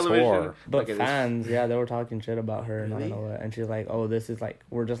put a at this television. whore. but Look at this. fans, yeah, they were talking shit about her and I Really? don't know what, and she's like, oh, this is like,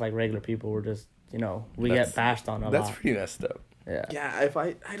 we're just like regular people, we're just, we That's- get bashed on a That's lot. pretty messed up. Yeah. Yeah, if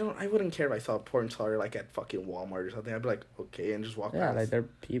I wouldn't care if I saw a porn star like at fucking Walmart or something. I'd be like, okay, and just walk Yeah, past. like they're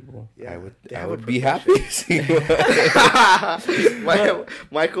people. Yeah, they I have a would be profession. happy to see one.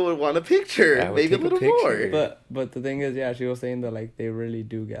 Michael would want a picture, I would maybe a take a little picture. more. But the thing is, yeah, she was saying that like they really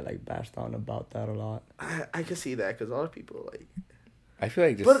do get like bashed on about that a lot. I could see that because a lot of people like. I feel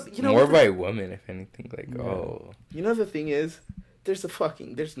like just But, you know more what by women, if anything. Like, Yeah. oh, You know the thing is, there's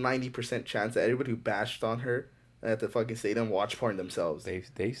 90% chance that everybody who bashed on her at the fucking stadium watch porn themselves. they've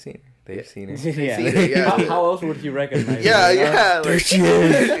seen her. They've Yeah. seen her. Yeah. seen it, yeah. How else would he recognize? Yeah, her, yeah. There like- she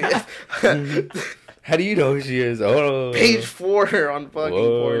is. How do you know who she is? Oh, Page 4 on fucking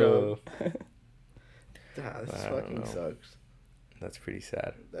Pornhub. Whoa. This I don't fucking know. sucks. That's pretty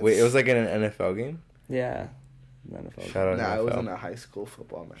sad. That's- Wait, it was like in an NFL game. Yeah. NFL. Shout out Nah, it NFL. wasn't a high school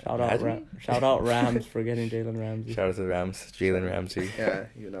football match. Shout out Rams for getting Jalen Ramsey. Shout out to the Rams, Jalen Ramsey, Yeah,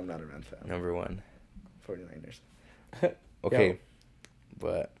 even though I'm not a Rams fan. number 1. 49ers. Okay, Yo.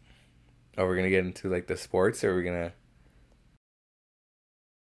 but are we gonna get into like the sports, or are we gonna?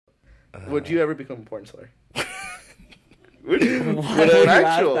 Would you ever become a porn star? Would you? Why Would would you an ask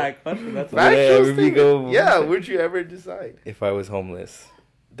actual, that question? That's Would I factual ever statement. become a Yeah, porn would you ever decide? If I was homeless,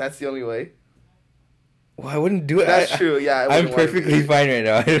 That's the only way. well, I wouldn't do it. That's true. Yeah, I I'm wouldn't wanna perfectly be- fine right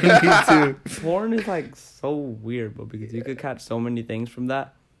now. I don't need to. porn is like so weird, but because you could catch so many things from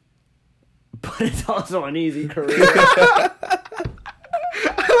that. But it's also an easy career.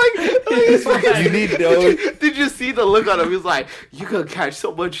 You need no. Did you see the look on him? He was like, "You could catch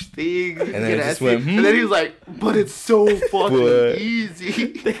so much things." And then it just went, And then he was like, "But it's so fucking But- easy."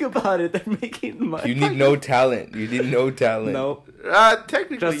 Think about it. They're making money. You need no talent. You need no talent. Nope.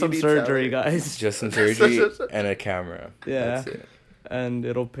 Technically, Just you some need surgery, talent. guys. Just some surgery and a camera. Yeah. That's it. And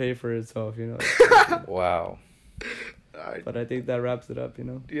it'll pay for itself, Wow. Alright. But I think that wraps it up,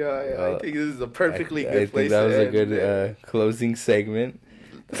 Yeah, I think this is a perfectly I good think place. that was to a end good it. closing segment.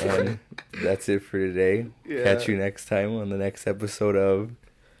 And that's it for today. Yeah. Catch you next time on the next episode of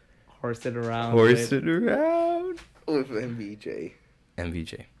Horse it around. Horse with- It Around. With MVJ,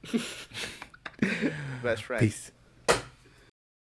 MVJ. best friend. Peace.